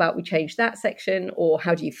that? How about we change that section? Or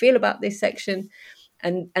how do you feel about this section?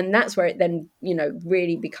 And that's where it then, you know,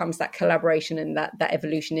 really becomes that collaboration and that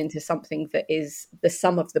evolution into something that is the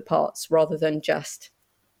sum of the parts, rather than just,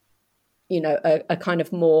 you know, a kind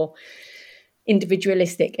of more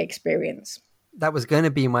individualistic experience. That was going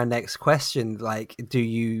to be my next question. Like, do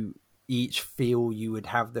you each feel you would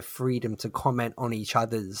have the freedom to comment on each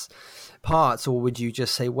other's parts, or would you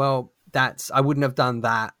just say, well, I wouldn't have done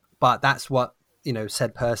that, but that's what, you know,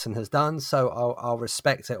 said person has done, so I'll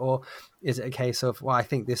respect it? Or is it a case of, well, I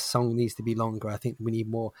think this song needs to be longer, I think we need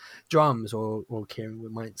more drums, or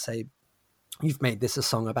Kieran might say, you've made this a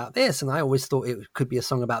song about this, and I always thought it could be a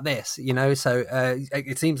song about this, you know? So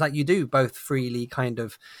it seems like you do both freely kind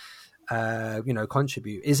of you know,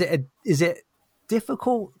 contribute. Is it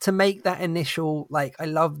difficult to make that initial, like, I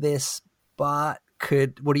love this, but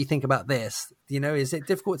what do you think about this? You know, is it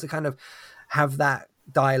difficult to kind of have that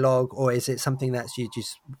dialogue, or is it something that you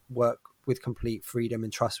just work with complete freedom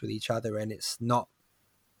and trust with each other, and it's not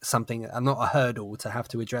a hurdle to have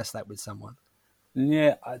to address that with someone?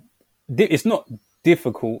 Yeah, it's not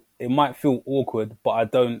difficult. It might feel awkward, but I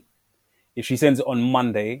don't. If she sends it on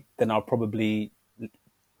Monday, then I'll probably,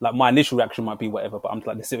 like, my initial reaction might be whatever, but I'm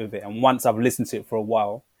like, let's sit with it. And once I've listened to it for a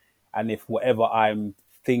while, and if whatever I'm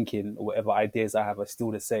thinking or whatever ideas I have are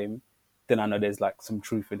still the same, then I know there's like some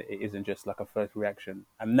truth in it. It isn't just like a first reaction.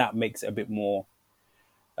 And that makes it a bit more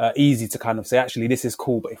easy to kind of say, actually, this is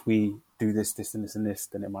cool, but if we do this, this, and this, and this,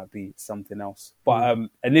 then it might be something else. But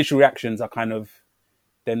initial reactions are kind of,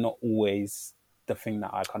 they're not always the thing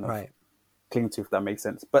that I kind of Right. cling to, if that makes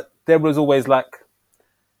sense. But there was always like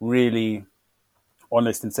really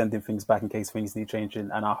honest in sending things back in case things need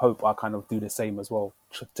changing, and I hope I kind of do the same as well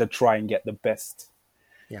to try and get the best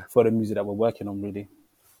for the music that we're working on, really.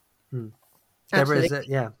 There is a,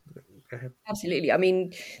 yeah. Go ahead. Absolutely. I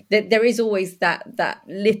mean, there is always that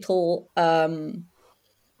little,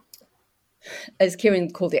 as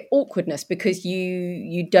Kieran called it, awkwardness, because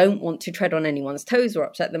you don't want to tread on anyone's toes or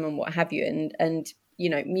upset them and what have you. And you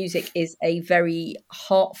know, music is a very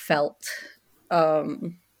heartfelt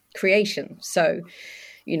creation. So,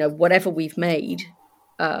 you know, whatever we've made,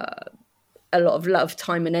 a lot of love,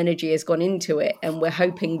 time and energy has gone into it, and we're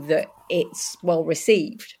hoping that it's well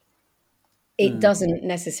received. It doesn't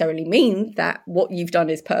necessarily mean that what you've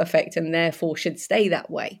done is perfect and therefore should stay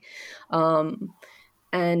that way.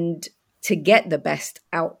 And to get the best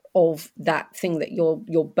out of that thing that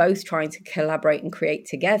you're both trying to collaborate and create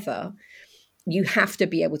together, you have to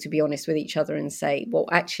be able to be honest with each other and say, well,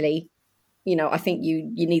 actually, you know, I think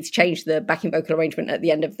you need to change the backing vocal arrangement at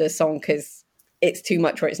the end of the song because it's too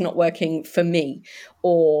much or it's not working for me.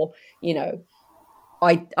 Or, you know,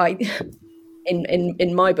 I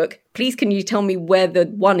in my book, please can you tell me where the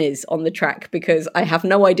one is on the track, because I have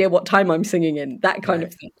no idea what time I'm singing in, that kind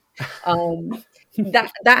of thing.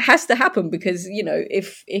 That has to happen, because, you know,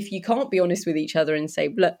 if you can't be honest with each other and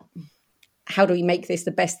say, look, how do we make this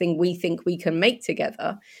the best thing we think we can make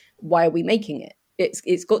together? Why are we making it?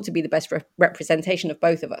 It's got to be the best representation of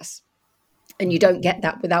both of us. And you don't get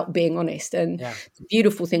that without being honest. And the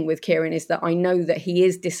beautiful thing with Kieran is that I know that he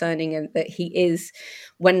is discerning, and that he is,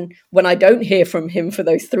 when I don't hear from him for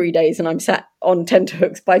those 3 days and I'm sat on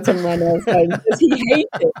tenterhooks biting my nails going, does he hate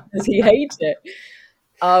it? Does he hate it?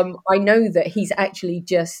 I know that he's actually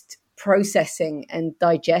just processing and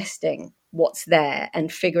digesting what's there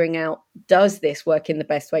and figuring out, does this work in the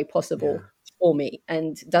best way possible for me,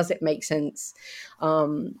 and does it make sense?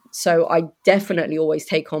 So I definitely always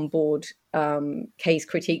take on board Kay's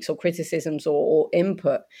critiques or criticisms or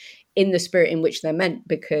input in the spirit in which they're meant,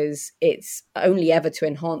 because it's only ever to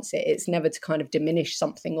enhance it. It's never to kind of diminish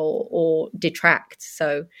something or detract.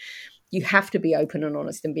 So you have to be open and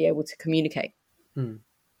honest and be able to communicate.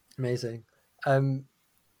 Amazing.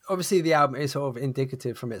 Obviously the album is sort of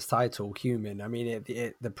indicative from its title, Human. I mean,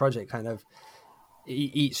 the project kind of,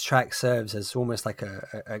 each track serves as almost like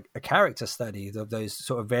a character study of those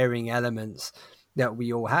sort of varying elements that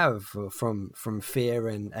we all have, from fear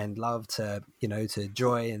and love to, you know, to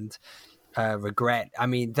joy and regret. I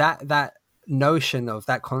mean, that notion of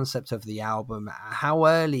that concept of the album, how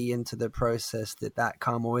early into the process did that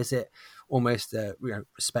come? Or is it almost, you know,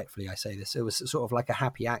 respectfully I say this, it was sort of like a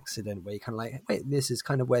happy accident where you kind of like, wait, this is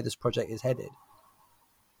kind of where this project is headed?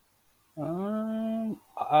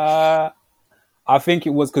 I think it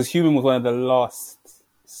was because Human was one of the last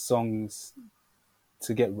songs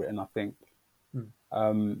to get written, I think.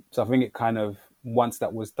 So I think it kind of, once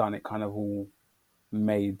that was done, it kind of all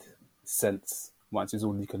made sense once it's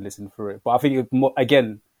all you can listen through it. But I think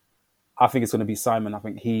I think it's going to be Simon. I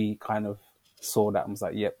think he kind of saw that and was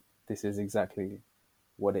like, yep, this is exactly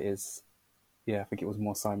what it is. Yeah, I think it was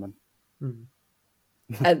more Simon.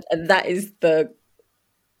 And that is the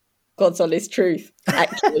God's honest truth,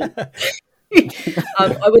 actually.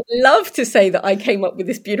 I would love to say that I came up with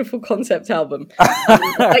this beautiful concept album.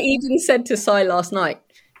 I even said to Sai last night,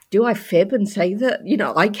 do I fib and say that, you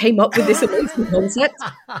know, I came up with this amazing concept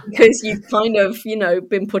because you've kind of, you know,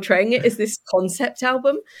 been portraying it as this concept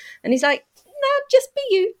album? And he's like, no, just be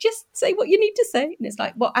you, just say what you need to say. And it's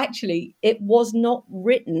like, well, actually, it was not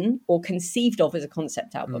written or conceived of as a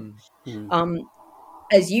concept album.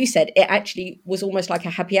 As you said, it actually was almost like a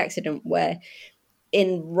happy accident, where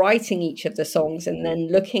in writing each of the songs and then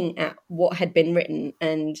looking at what had been written,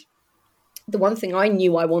 and the one thing I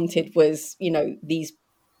knew I wanted was, you know, these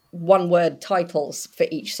one-word titles for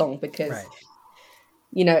each song, because,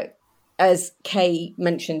 you know, as Kay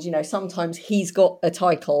mentioned, you know, sometimes he's got a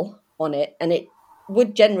title on it and it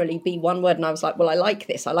would generally be one word. And I was like, well, I like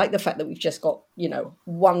this. I like the fact that we've just got, you know,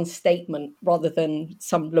 one statement rather than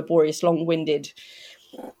some laborious, long-winded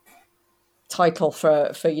title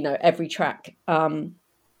for you know, every track.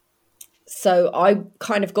 So I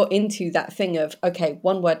kind of got into that thing of, okay,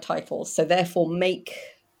 one word titles, so therefore make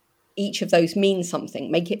each of those mean something,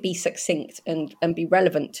 make it be succinct and be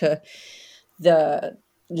relevant to the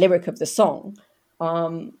lyric of the song.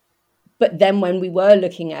 But then when we were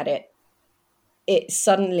looking at it, it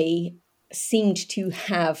suddenly seemed to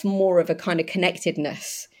have more of a kind of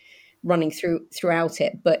connectedness running throughout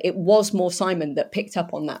it, but it was more Simon that picked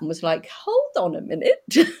up on that and was like, hold on a minute.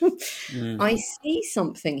 I see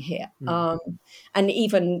something here. And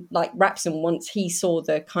even like Rapson, once he saw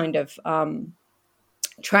the kind of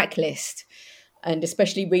track list, and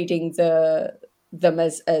especially reading them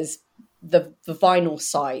as the vinyl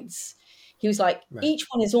sides, he was like, each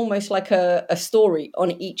one is almost like a story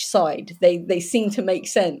on each side. They seem to make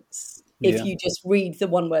sense if you just read the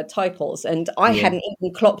one-word titles. And I hadn't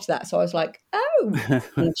even clocked that. So I was like, oh,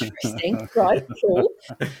 interesting. Right, cool.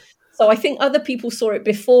 So I think other people saw it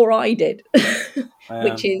before I did,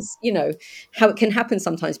 which is, you know, how it can happen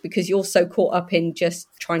sometimes because you're so caught up in just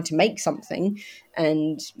trying to make something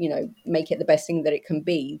and, you know, make it the best thing that it can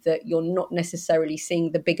be, that you're not necessarily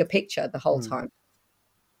seeing the bigger picture the whole time.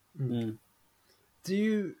 Do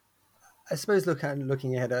you, I suppose,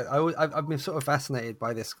 looking ahead, I've been sort of fascinated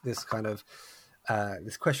by this kind of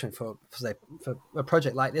this question for a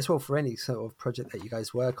project like this, or for any sort of project that you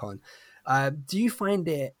guys work on. Do you find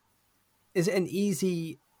is it an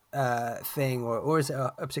easy thing, or is it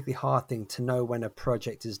a particularly hard thing to know when a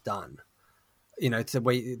project is done? You know, to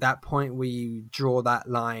wait that point where you draw that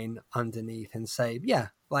line underneath and say, yeah,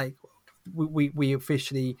 like we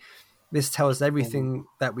officially. This tells everything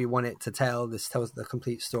that we want it to tell. This tells the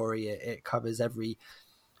complete story. It covers every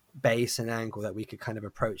base and angle that we could kind of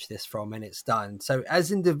approach this from, and it's done. So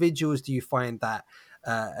as individuals, do you find that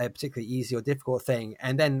a particularly easy or difficult thing?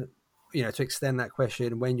 And then, you know, to extend that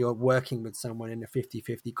question, when you're working with someone in a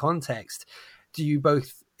 50-50 context, do you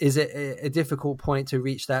both, is it a difficult point to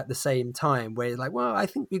reach that at the same time where it's like, well, I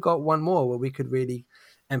think we got one more where we could really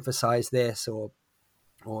emphasize this, or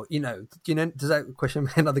you know, does that question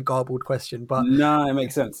another garbled question? But no, it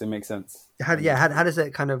makes sense. How does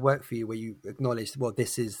it kind of work for you, where you acknowledge, well,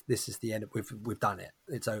 this is the end. We've done it.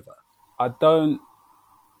 It's over. I don't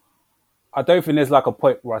think there's like a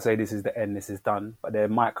point where I say this is the end, this is done. But there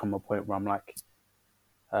might come a point where I'm like,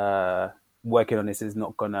 working on this is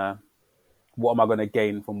not gonna. What am I gonna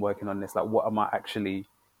gain from working on this? Like, what am I actually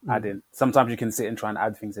adding? Sometimes you can sit and try and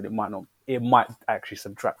add things, and it might not. It might actually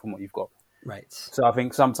subtract from what you've got. Right. So I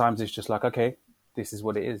think sometimes it's just like, okay, this is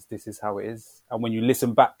what it is. This is how it is. And when you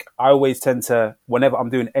listen back, I always tend to, whenever I'm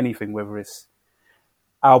doing anything, whether it's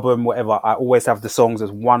album, whatever, I always have the songs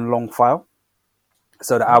as one long file.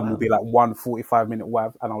 So the album will be like 1 45-minute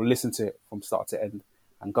WAV, and I'll listen to it from start to end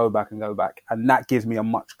and go back. And that gives me a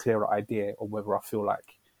much clearer idea of whether I feel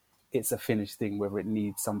like it's a finished thing, whether it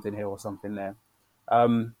needs something here or something there.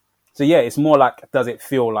 So yeah, it's more like, does it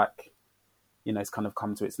feel like, you know, it's kind of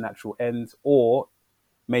come to its natural end, or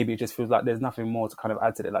maybe it just feels like there's nothing more to kind of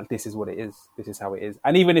add to it. Like, this is what it is. This is how it is.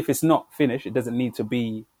 And even if it's not finished, it doesn't need to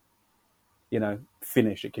be, you know,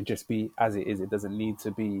 finished. It can just be as it is. It doesn't need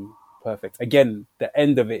to be perfect. Again, the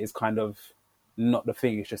end of it is kind of not the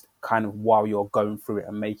thing. It's just kind of while you're going through it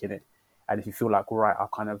and making it. And if you feel like, right, I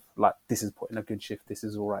kind of like, this is putting a good shift. This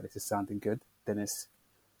is all right. This is sounding good. Then it's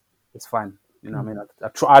fine. You know what I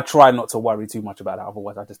mean? I try not to worry too much about it.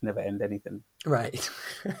 Otherwise, I just never end anything. Right.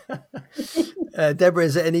 Deborah,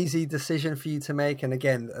 is it an easy decision for you to make? And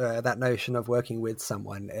again, that notion of working with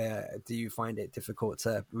someone, do you find it difficult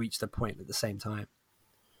to reach the point at the same time?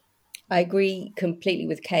 I agree completely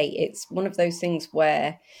with Kate. It's one of those things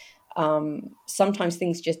where sometimes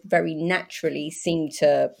things just very naturally seem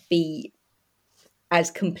to be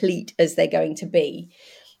as complete as they're going to be.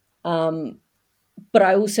 But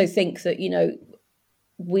I also think that, you know,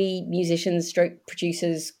 we musicians, stroke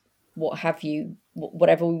producers, what have you,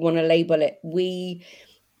 whatever we want to label it, we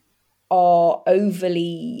are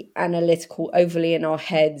overly analytical, overly in our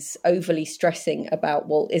heads, overly stressing about,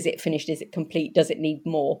 well, is it finished? Is it complete? Does it need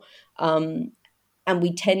more? And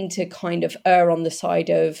we tend to kind of err on the side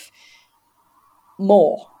of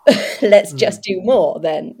more. Let's just do more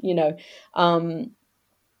then, you know. And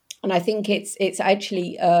I think it's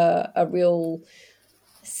actually a real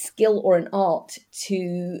skill or an art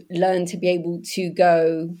to learn to be able to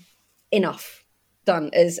go, enough,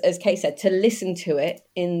 done, as Kay said, to listen to it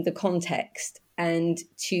in the context and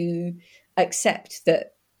to accept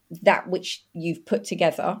that which you've put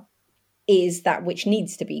together is that which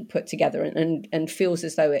needs to be put together and feels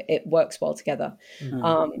as though it works well together.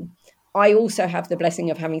 Mm-hmm. I also have the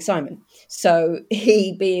blessing of having Simon. So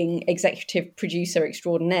he, being executive producer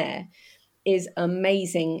extraordinaire, is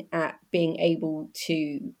amazing at being able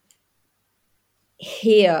to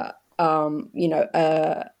hear,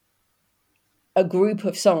 a group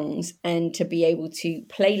of songs and to be able to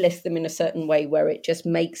playlist them in a certain way where it just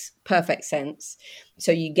makes perfect sense.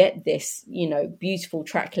 So you get this, you know, beautiful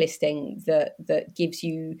track listing that gives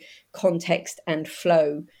you context and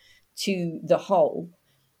flow to the whole.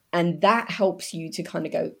 And that helps you to kind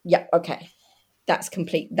of go, yeah, okay, that's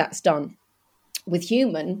complete, that's done. With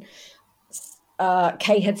Human,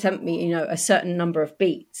 Kay had sent me, a certain number of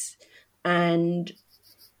beats, and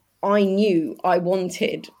I knew I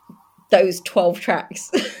wanted those 12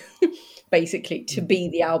 tracks basically to be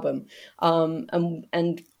the album.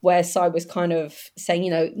 And where Sai was kind of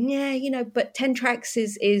saying, but 10 tracks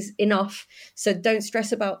is enough. So don't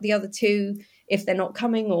stress about the other 2 if they're not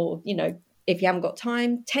coming, or, if you haven't got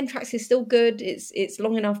time, 10 tracks is still good. It's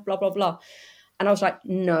long enough, blah, blah, blah. And I was like,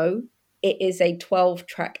 no, it is a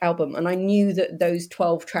 12-track album. And I knew that those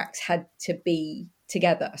 12 tracks had to be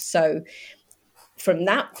together. So from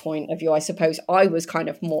that point of view, I suppose I was kind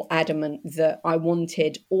of more adamant that I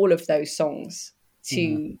wanted all of those songs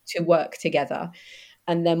to work together.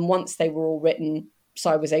 And then once they were all written, so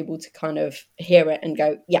I was able to kind of hear it and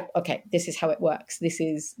go, yeah, okay, this is how it works. This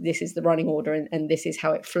is the running order, and this is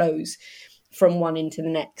how it flows from one into the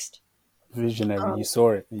next. Visionary. You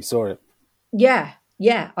saw it. Yeah.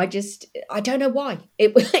 I don't know why.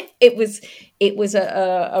 It was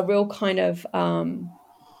a real kind of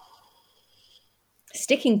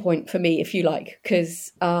sticking point for me, if you like,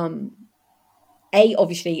 because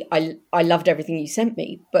obviously I loved everything you sent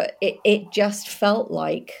me, but it just felt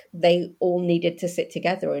like they all needed to sit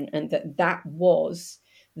together, and that was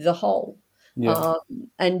the whole. Yeah.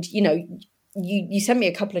 And you sent me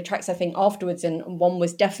a couple of tracks, I think, afterwards, and one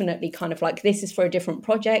was definitely kind of like, this is for a different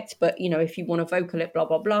project, but if you want to vocal it, blah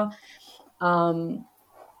blah blah.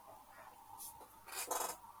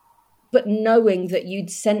 But knowing that you'd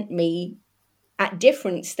sent me at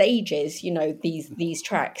different stages, these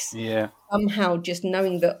tracks, somehow just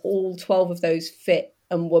knowing that all 12 of those fit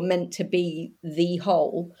and were meant to be the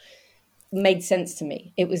whole made sense to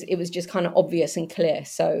me. It was just kind of obvious and clear.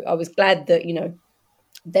 So I was glad that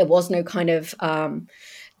there was no kind of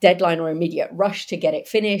deadline or immediate rush to get it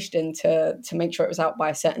finished and to make sure it was out by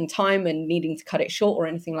a certain time and needing to cut it short or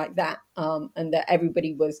anything like that. And that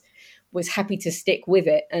everybody was happy to stick with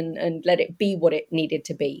it and let it be what it needed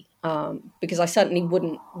to be. Because I certainly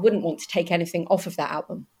wouldn't want to take anything off of that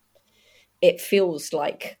album. It feels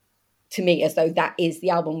like, to me, as though that is the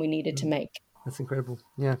album we needed to make. That's incredible.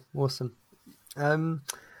 Yeah, awesome.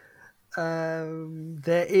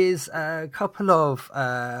 There is a couple of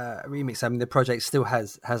remixes. I mean, the project still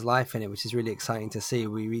has life in it, which is really exciting to see.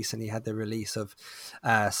 We recently had the release of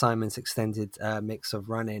Simon's extended mix of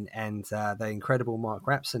Running and the incredible Mark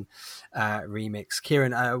Rapson remix.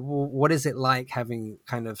 Kieran, what is it like having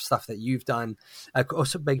kind of stuff that you've done?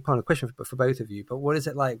 Also, beg your pardon, a question for both of you, but what is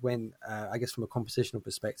it like when, I guess from a compositional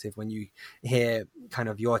perspective, when you hear kind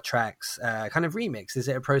of your tracks kind of remix? Is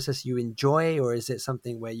it a process you enjoy, or is it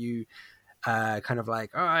something where you kind of like,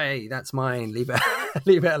 all right, that's mine, leave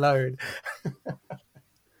it alone?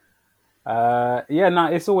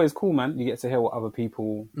 It's always cool, man. You get to hear what other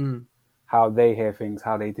people, how they hear things,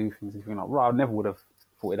 how they do things. You're like, I never would have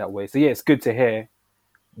thought it that way. So yeah, it's good to hear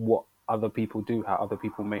what other people do, how other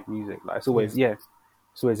people make music. Like it's always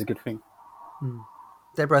a good thing.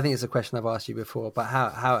 Deborah, I think it's a question I've asked you before, but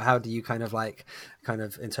how do you kind of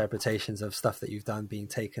interpretations of stuff that you've done being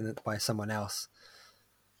taken by someone else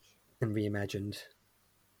and reimagined?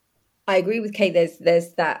 I agree with Kay.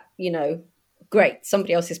 There's that, great,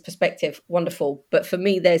 somebody else's perspective, wonderful. But for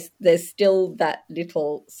me, there's still that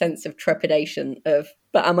little sense of trepidation of,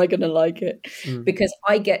 but am I going to like it? Because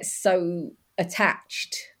I get so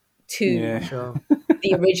attached to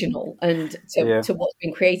the original and to what's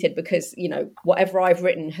been created, because, whatever I've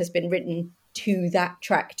written has been written to that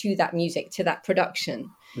track, to that music, to that production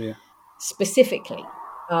specifically.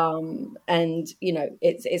 And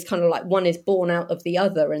it's kind of like one is born out of the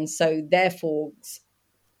other, and so therefore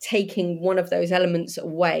taking one of those elements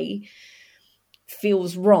away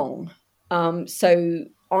feels wrong. So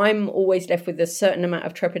I'm always left with a certain amount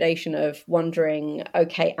of trepidation of wondering,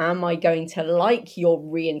 okay, am I going to like your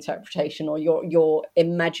reinterpretation or your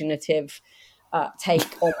imaginative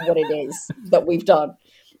take on what it is that we've done?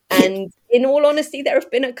 And in all honesty, there have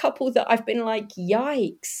been a couple that I've been like,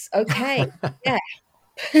 yikes, okay, yeah.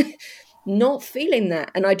 Not feeling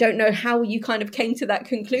that, and I don't know how you kind of came to that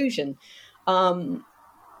conclusion.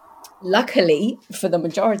 Luckily for the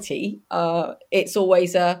majority, it's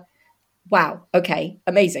always a wow, okay,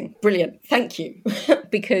 amazing, brilliant, thank you,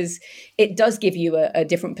 because it does give you a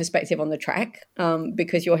different perspective on the track,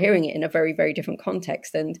 because you're hearing it in a very, very different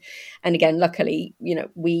context. And again, luckily,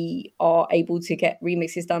 we are able to get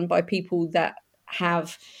remixes done by people that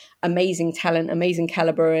have amazing talent, amazing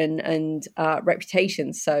caliber and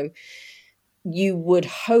reputation. So you would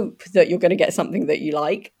hope that you're going to get something that you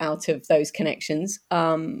like out of those connections.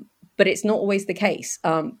 But but it's not always the case,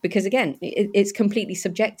 because again, it's completely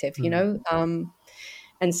subjective, you know,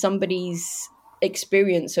 and somebody's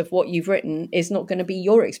experience of what you've written is not going to be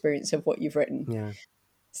your experience of what you've written. Yeah.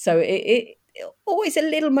 So it always a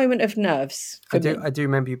little moment of nerves. I do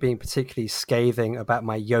remember you being particularly scathing about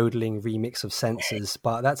my yodeling remix of Senses,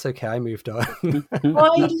 but that's okay. I moved on. I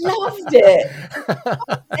loved it.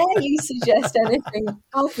 How dare you suggest anything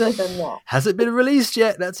other than that? Hasn't been released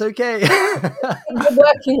yet. That's okay. We're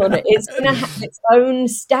working on it. It's going to have its own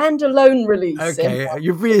standalone release. Okay,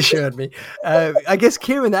 you've reassured me. I guess,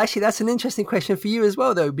 Kieran, actually, that's an interesting question for you as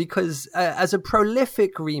well, though, because as a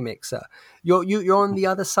prolific remixer, you're on the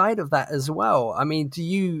other side of that as well. I mean,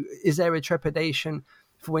 is there a trepidation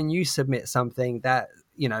for when you submit something that,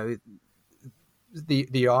 you know,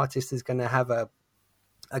 the artist is going to have a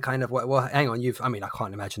kind of, well, hang on, I mean, I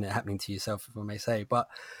can't imagine it happening to yourself, if I may say, but,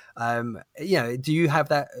 you know, do you have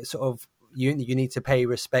that sort of, you need to pay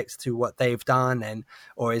respects to what they've done,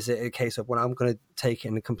 or is it a case of, well, I'm going to take it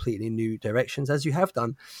in completely new directions, as you have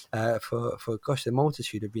done for gosh, the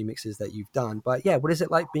multitude of remixes that you've done? But yeah, what is it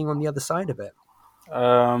like being on the other side of it?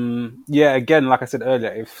 Yeah, again, like I said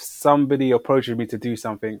earlier, if somebody approaches me to do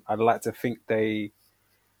something, I'd like to think they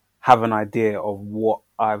have an idea of what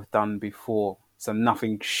I've done before, so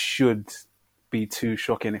nothing should be too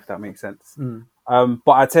shocking, if that makes sense.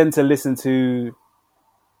 But I tend to listen to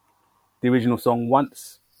the original song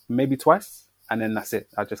once, maybe twice, and then that's it.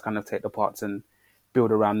 I just kind of take the parts and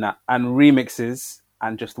build around that. And remixes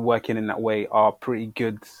and just working in that way are pretty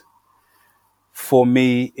good for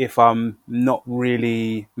me if I'm not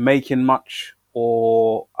really making much,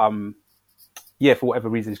 or for whatever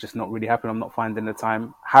reason it's just not really happening. I'm not finding the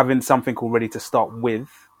time. Having something already to start with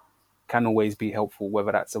can always be helpful,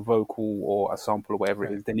 whether that's a vocal or a sample or whatever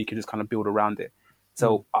it is. Then you can just kind of build around it.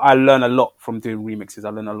 So I learn a lot from doing remixes. I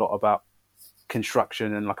learn a lot about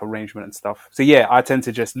construction and like arrangement and stuff. So yeah, I tend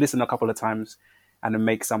to just listen a couple of times and then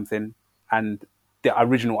make something, and the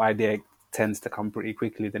original idea tends to come pretty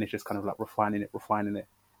quickly. Then it's just kind of like refining it.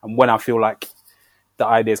 And when I feel like the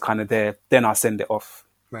idea is kind of there, then I send it off.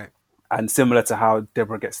 Right. And similar to how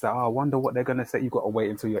Deborah gets that, I wonder what they're going to say. You've got to wait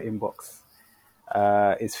until your inbox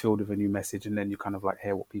is filled with a new message, and then you kind of like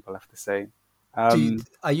hear what people have to say. When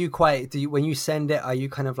you send it, are you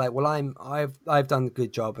kind of like, well, I've done a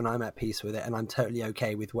good job and I'm at peace with it and I'm totally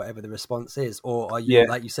okay with whatever the response is? Or are you,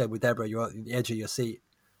 like you said with Deborah, you're at the edge of your seat?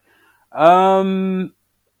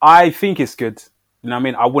 I think it's good. You know what I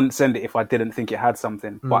mean? I wouldn't send it if I didn't think it had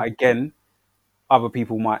something. But again, other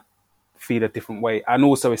people might feel a different way. And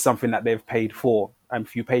also it's something that they've paid for. And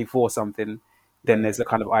if you pay for something, then there's the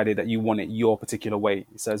kind of idea that you want it your particular way.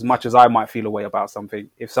 So as much as I might feel a way about something,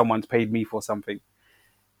 if someone's paid me for something,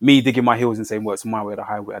 me digging my heels and saying, well, it's my way or the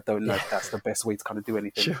highway, I don't know if that's the best way to kind of do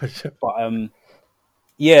anything. Sure. But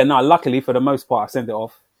luckily for the most part, I send it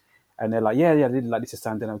off and they're like, yeah, I did like this is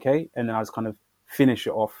sounding okay. And then I just kind of finish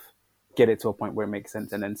it off, get it to a point where it makes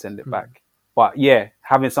sense, and then send it back. But yeah,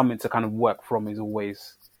 having something to kind of work from is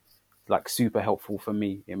always like super helpful for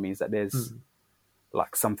me. It means that there's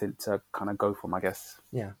like something to kind of go from, I guess.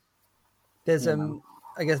 Yeah. There's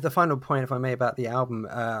I guess the final point, if I may, about the album,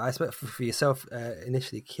 I suppose for yourself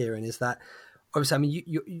initially, Kieran, is that obviously, I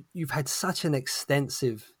mean, you've had such an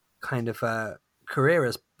extensive kind of career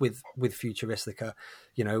as with Futuristica.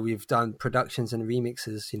 You know, we've done productions and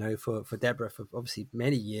remixes, you know, for Deborah for obviously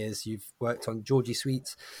many years. You've worked on Georgie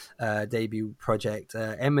Sweet's debut project,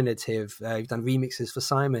 Emanative. You've done remixes for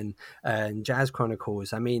Simon and Jazz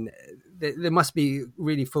Chronicles. I mean, there must be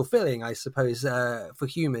really fulfilling, I suppose, for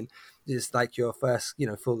Human. It's like your first, you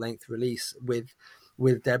know, full length release with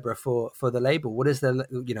Deborah for the label. What is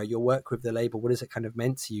your work with the label? What has it kind of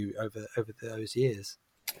meant to you over those years?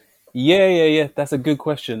 Yeah. That's a good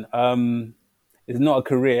question. It's not a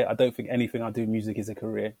career. I don't think anything I do in music is a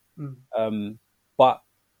career. But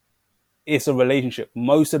it's a relationship.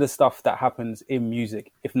 Most of the stuff that happens in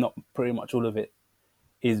music, if not pretty much all of it,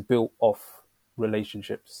 is built off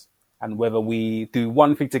relationships. And whether we do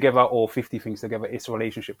one thing together or 50 things together, it's a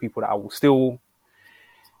relationship. People that I will still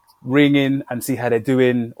ring in and see how they're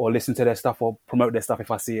doing, or listen to their stuff or promote their stuff if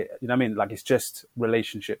I see it. You know what I mean? Like, it's just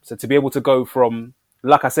relationships. So to be able to go from,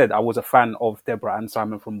 like I said, I was a fan of Deborah and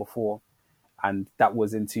Simon from before, and that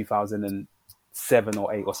was in 2007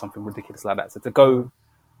 or 8 or something ridiculous like that. So to go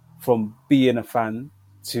from being a fan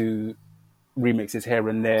to remixes here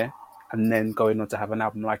and there, and then going on to have an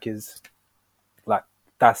album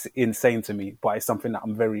that's insane to me. But it's something that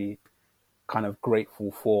I'm very kind of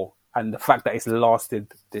grateful for. And the fact that it's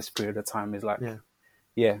lasted this period of time is like,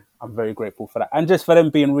 yeah, I'm very grateful for that. And just for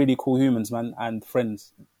them being really cool humans, man, and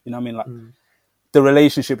friends. You know what I mean? Like, the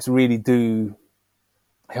relationships really do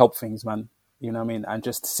help things, man. You know what I mean? And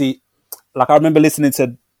just see, like, I remember listening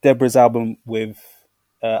to Deborah's album with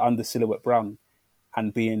Under Silhouette Brown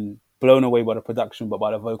and being blown away by the production, but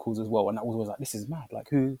by the vocals as well. And I was always like, this is mad. Like,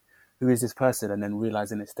 who is this person? And then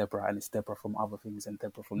realizing it's Deborah, and it's Deborah from other things and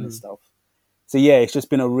Deborah from this stuff. So yeah, it's just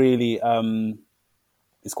been a really,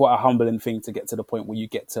 it's quite a humbling thing to get to the point where you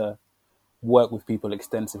get to work with people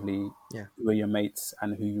extensively who are your mates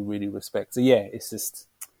and who you really respect. So yeah, it's just,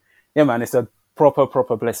 yeah, man, it's a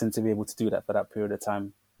proper blessing to be able to do that for that period of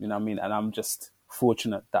time. You know what I mean? And I'm just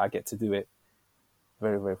fortunate that I get to do it.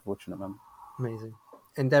 Very, very fortunate, man. Amazing.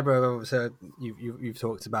 And Deborah, so you've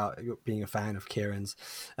talked about being a fan of Kieran's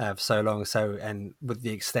for so long. So, and with the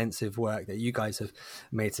extensive work that you guys have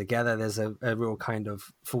made together, there's a real kind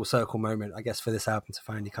of full circle moment, I guess, for this album to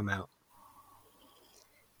finally come out.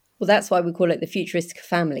 Well, that's why we call it the Futuristic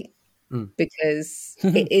Family, because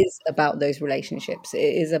it is about those relationships. It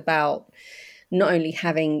is about not only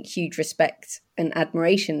having huge respect and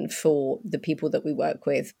admiration for the people that we work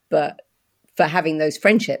with, but for having those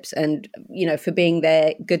friendships and, you know, for being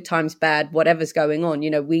there, good times, bad, whatever's going on. You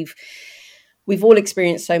know, we've all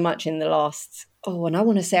experienced so much in the last, and I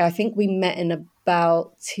want to say, I think we met in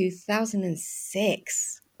about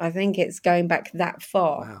 2006. I think it's going back that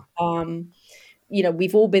far. Wow. You know,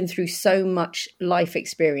 we've all been through so much life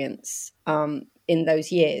experience in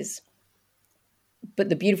those years. But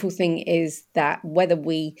the beautiful thing is that whether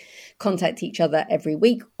we contact each other every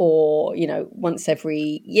week or, you know, once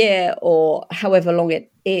every year or however long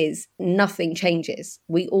it is, nothing changes.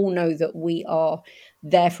 We all know that we are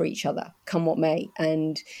there for each other, come what may.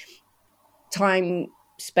 And time,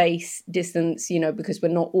 space, distance, you know, because we're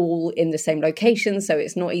not all in the same location, so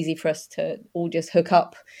it's not easy for us to all just hook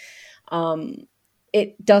up.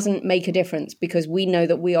 It doesn't make a difference because we know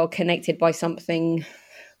that we are connected by something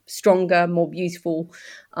stronger, more beautiful,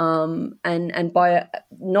 and by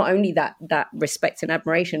not only that respect and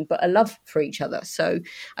admiration, but a love for each other. So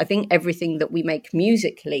I think everything that we make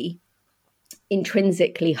musically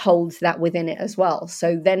intrinsically holds that within it as well.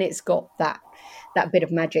 So then it's got that bit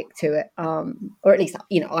of magic to it, or at least,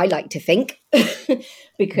 you know, I like to think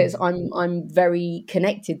because I'm very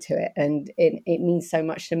connected to it, and it means so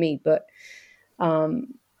much to me. But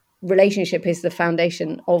relationship is the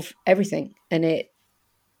foundation of everything, and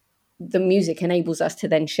the music enables us to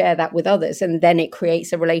then share that with others, and then it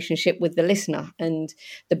creates a relationship with the listener. And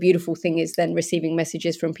the beautiful thing is then receiving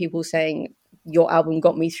messages from people saying, your album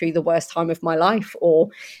got me through the worst time of my life, or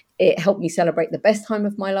it helped me celebrate the best time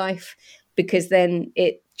of my life, because then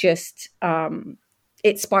it just,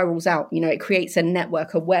 it spirals out, you know, it creates a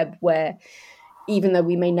network, a web where even though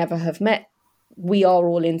we may never have met, we are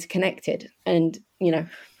all interconnected and, you know,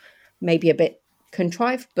 maybe a bit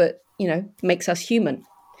contrived, but, you know, makes us human.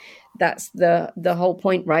 That's the whole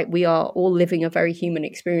point, right? We are all living a very human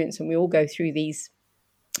experience, and we all go through these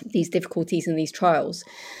difficulties and these trials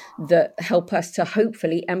that help us to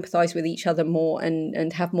hopefully empathize with each other more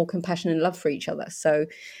and have more compassion and love for each other. So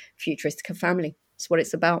Futuristic Family, that's what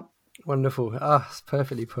it's about. Wonderful. It's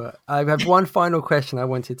perfectly put. I have one final question I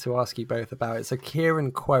wanted to ask you both about. It's a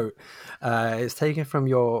Kieran quote. It's taken from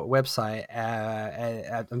your website.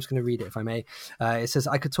 I'm just going to read it if I may. It says,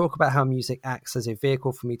 "I could talk about how music acts as a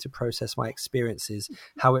vehicle for me to process my experiences,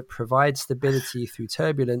 how it provides stability through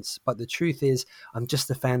turbulence, but the truth is I'm just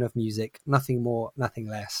a fan of music, nothing more, nothing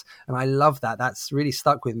less." And I love that. That's really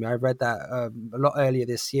stuck with me. I read that a lot earlier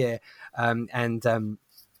this year, and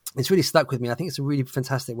it's really stuck with me. I think it's a really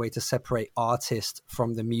fantastic way to separate artist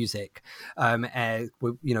from the music, and,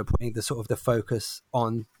 you know, putting the sort of the focus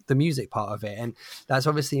on the music part of it. And that's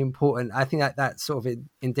obviously important. I think that that's sort of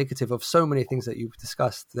indicative of so many things that you've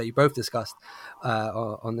discussed, that you both discussed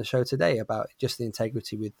on the show today, about just the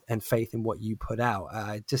integrity with and faith in what you put out.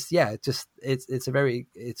 It's very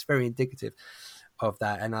indicative of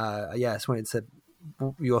that. And I just wanted to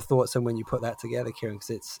your thoughts on when you put that together, Kieran,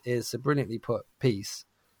 because it's a brilliantly put piece.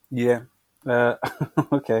 Yeah.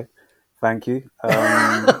 Okay. Thank you.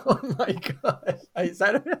 Oh my God. Is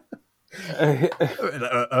that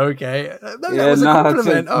okay? That was a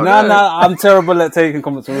compliment. I'm terrible at taking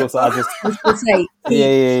compliments from real, so I just say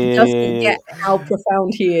he doesn't get how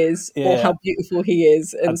profound he is or how beautiful he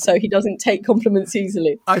is, and so he doesn't take compliments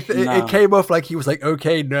easily. It came off like he was like,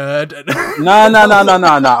 "Okay, nerd."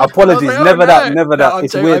 No. Apologies. Like, never that. No,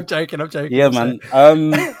 it's weird. I'm joking. Yeah, man.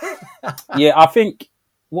 Yeah, I think.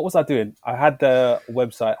 What was I doing? I had the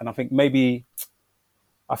website, and I think I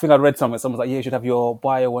read something. Someone was like, "Yeah, you should have your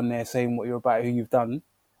bio on there saying what you're about, who you've done,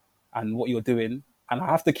 and what you're doing." And I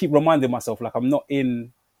have to keep reminding myself, like, I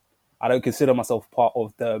don't consider myself part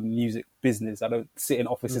of the music business. I don't sit in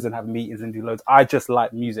offices and have meetings and do loads. I just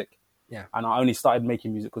like music. Yeah. And I only started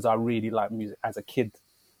making music because I really liked music as a kid.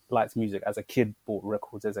 Liked music as a kid, bought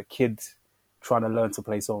records as a kid, trying to learn to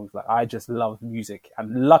play songs. Like, I just loved music,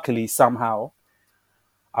 and luckily somehow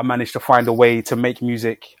I managed to find a way to make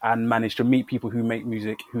music and manage to meet people who make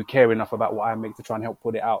music, who care enough about what I make to try and help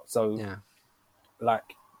put it out. So like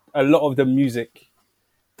a lot of the music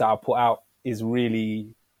that I put out is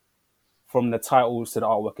really, from the titles to the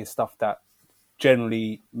artwork, is stuff that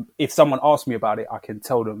generally, if someone asks me about it, I can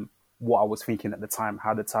tell them what I was thinking at the time,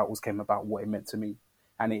 how the titles came about, what it meant to me.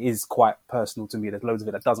 And it is quite personal to me. There's loads of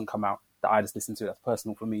it that doesn't come out that I just listen to, that's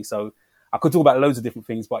personal for me. So I could talk about loads of different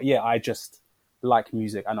things, but yeah, I just like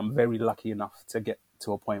music, and I'm very lucky enough to get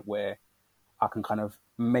to a point where I can kind of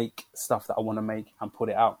make stuff that I want to make and put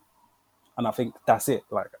it out. And I think that's it.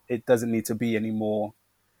 Like, it doesn't need to be any more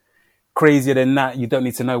crazier than that. You don't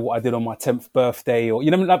need to know what I did on my 10th birthday, or,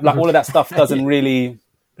 you know, like all of that stuff doesn't really,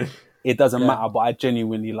 it doesn't matter. But I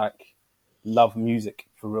genuinely love music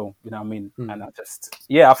for real. You know what I mean? And I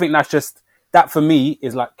think that's just, that for me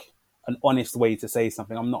is like an honest way to say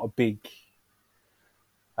something. I'm not a big,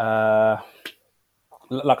 I'm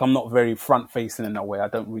not very front facing in that way. I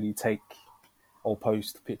don't really take or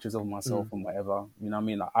post pictures of myself and whatever. You know what I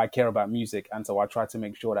mean? Like, I care about music, and so I try to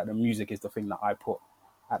make sure that the music is the thing that I put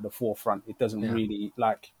at the forefront. It doesn't really,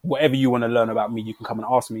 like, whatever you want to learn about me, you can come and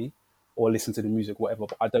ask me or listen to the music, whatever.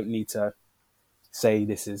 But I don't need to say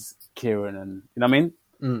this is Kieran, and you know what I mean?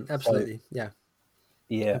 Absolutely, so, yeah.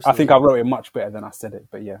 Absolutely. I think I wrote it much better than I said it,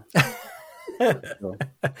 but yeah.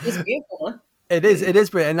 It's beautiful, huh? It is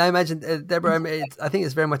brilliant. And I imagine, Deborah, I think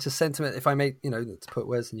it's very much a sentiment, if I may, to put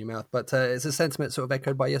words in your mouth, but it's a sentiment sort of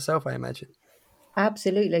echoed by yourself, I imagine.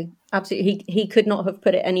 Absolutely. He could not have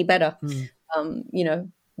put it any better.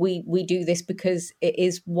 We do this because it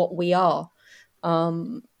is what we are.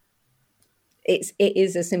 It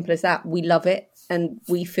is as simple as that. We love it, and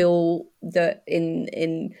we feel that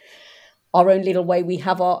in our own little way, we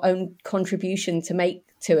have our own contribution to make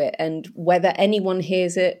to it. And whether anyone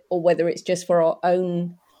hears it or whether it's just for our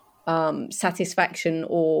own satisfaction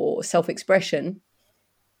or self-expression,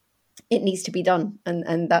 it needs to be done.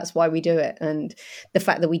 And that's why we do it. And the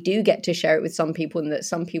fact that we do get to share it with some people, and that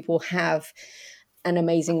some people have an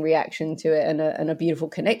amazing reaction to it and a beautiful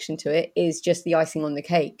connection to it, is just the icing on the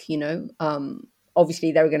cake.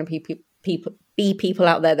 Obviously there are going to be people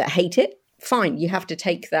out there that hate it. Fine, you have to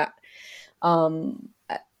take that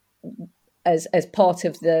as part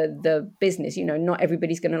of the business. Not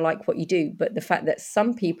everybody's going to like what you do, but the fact that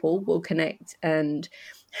some people will connect and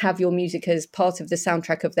have your music as part of the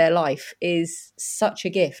soundtrack of their life is such a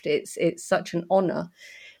gift. It's such an honor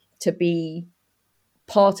to be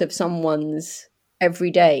part of someone's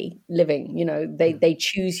everyday living. They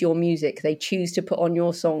choose your music, they choose to put on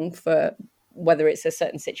your song for whether it's a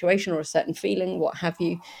certain situation or a certain feeling, what have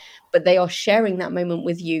you, but they are sharing that moment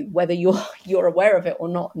with you, whether you're aware of it or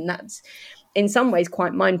not. And that's in some ways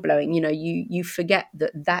quite mind-blowing. You forget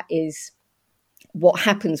that is what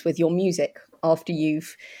happens with your music after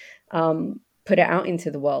you've put it out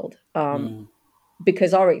into the world,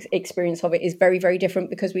 because our experience of it is very, very different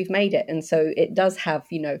because we've made it. And so it does have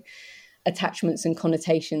attachments and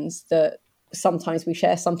connotations that sometimes we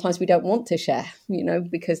share, sometimes we don't want to share,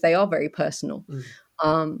 because they are very personal.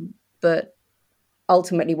 But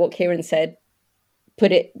ultimately what Kieran said,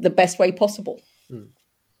 put it the best way possible.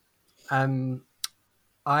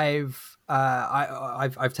 I've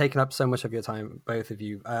taken up so much of your time, both of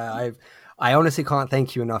you. I honestly can't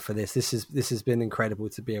thank you enough for this. This has been incredible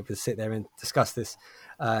to be able to sit there and discuss this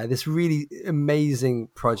really amazing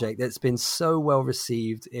project that's been so well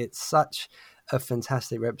received. It's such a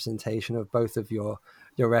fantastic representation of both of your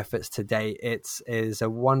efforts today. It is a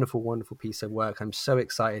wonderful, wonderful piece of work. I'm so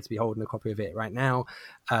excited to be holding a copy of it right now.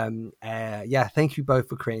 Thank you both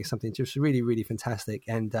for creating something just really, really fantastic.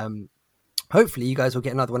 And hopefully you guys will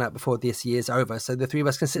get another one out before this year's over, so the three of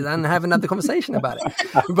us can sit down and have another conversation about it.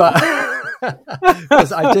 But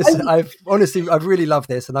because I've really loved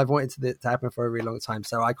this, and I've wanted to happen for a really long time.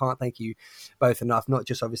 So I can't thank you both enough, not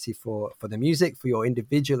just obviously for the music, for your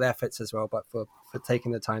individual efforts as well, but for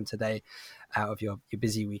taking the time today out of your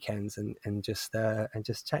busy weekends and just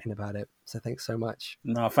chatting about it. So thanks so much.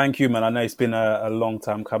 No, thank you, man. I know it's been a long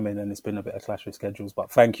time coming, and it's been a bit of clash with schedules,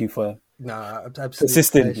 but thank you for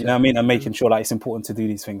persisting, you know what I mean, and making sure it's important to do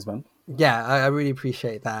these things, man. Yeah, I really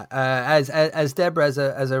appreciate that. As Deborah, as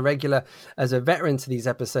a regular, as a veteran to these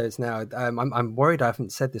episodes now, I'm worried I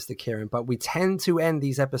haven't said this to Kieran, but we tend to end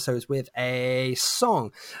these episodes with a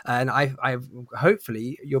song, and I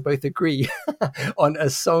hopefully you'll both agree on a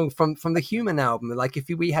song from the Human Human album. Like if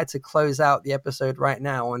we had to close out the episode right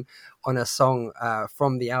now on a song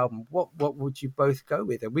from the album, what would you both go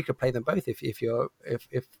with? And we could play them both if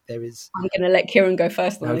there is. I'm going to let Kieran go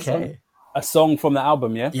first on this one. A song from the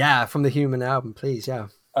album, yeah? Yeah, from the Human album, please, yeah.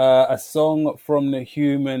 A song from the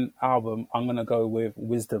Human album, I'm going to go with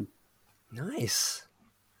Wisdom. Nice.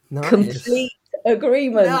 Complete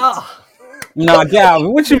agreement. No, yeah,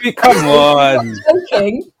 what should be? Come on. Not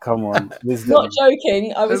joking. Come on. Wisdom. Not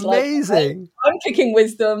joking. I was amazing. I'm picking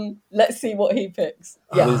Wisdom. Let's see what he picks.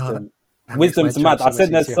 Yeah. Wisdom's mad. I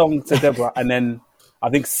sent that song to Deborah, and then I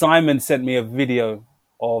think Simon sent me a video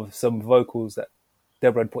of some vocals that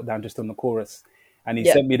Deborah had put down just on the chorus, and he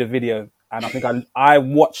sent me the video, and I think I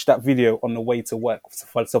watched that video on the way to work,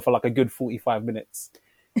 so for like a good 45 minutes.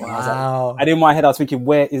 Wow. And in my head I was thinking,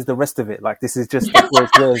 where is the rest of it? Like, this is just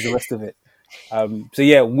where is the rest of it? So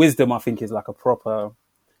yeah, Wisdom I think is like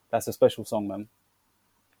that's a special song, man.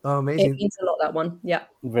 Oh, amazing. It means a lot, that one. Yeah.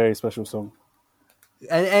 Very special song.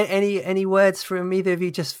 And any words from either of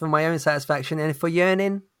you, just for my own satisfaction? And for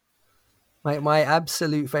Yearning, my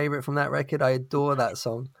absolute favorite from that record. I adore that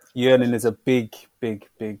song. Yearning is a big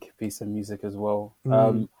piece of music as well.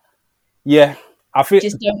 Yeah, I feel.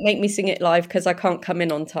 Just don't make me sing it live because I can't come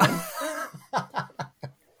in on time.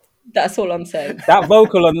 That's all I'm saying. That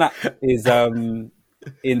vocal on that is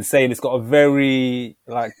insane. It's got a very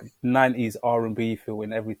like 90s R&B feel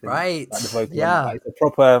in everything. Right. Like the vocal. Yeah. It's a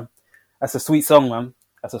proper. That's a sweet song, man.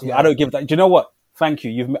 That's a sweet. Yeah. I don't give that. Do you know what? Thank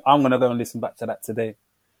you. I'm gonna go and listen back to that today.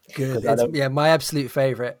 Good. Yeah, my absolute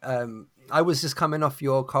favorite. I was just coming off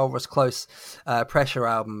your Carl Ross Close Pressure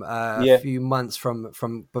album a few months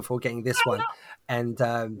from before getting this one. And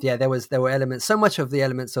there were elements, so much of the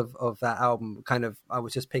elements of that album kind of, I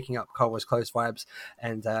was just picking up Carl Ross Close vibes.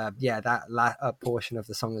 And that portion of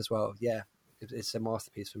the song as well. Yeah, it's a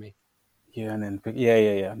masterpiece for me. Yeah, and then,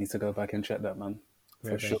 yeah. I need to go back and check that, man.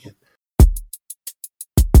 For sure.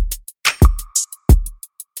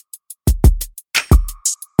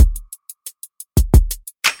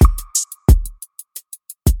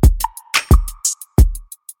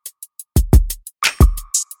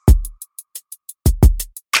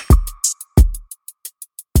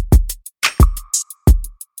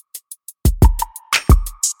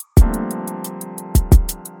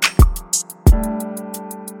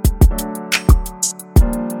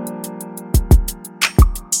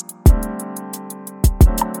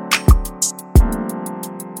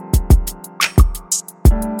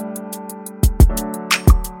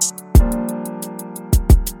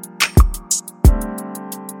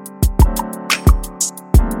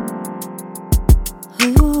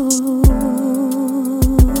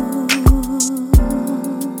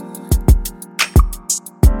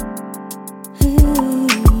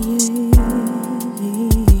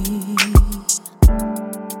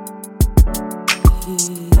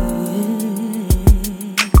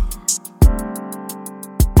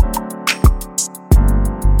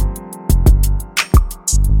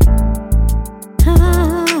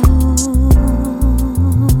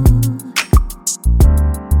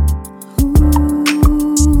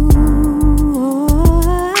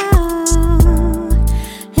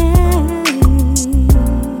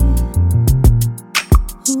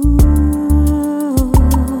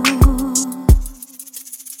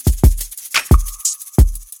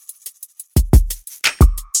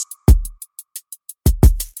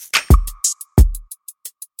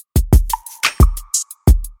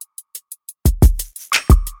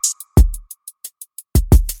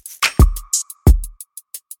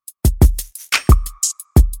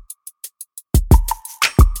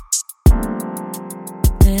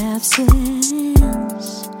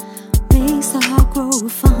 Absence makes the heart grow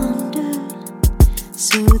fonder,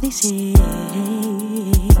 so they say,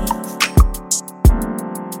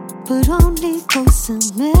 but only closer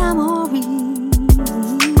memories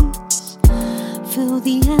fill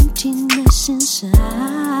the emptiness inside.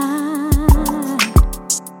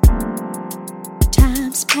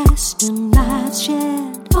 Time's past and lives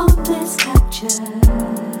shared on this capture.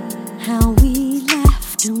 How we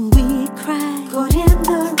laughed and we cried, caught in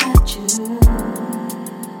the rapture.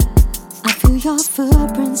 I feel your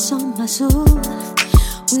footprints on my soul.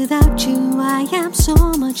 Without you, I am so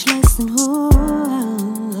much less than whole.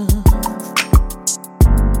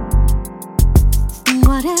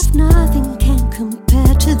 What if nothing can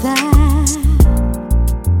compare to that?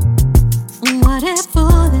 What if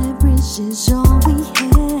all there is all we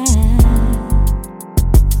had?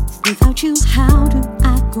 Without you, how do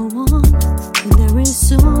I go on? When there is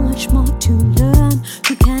so much more to learn,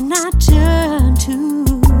 you cannot turn to.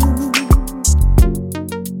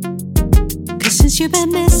 'Cause since you've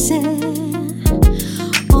been missing,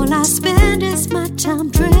 all All I spend is my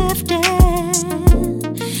time dreaming.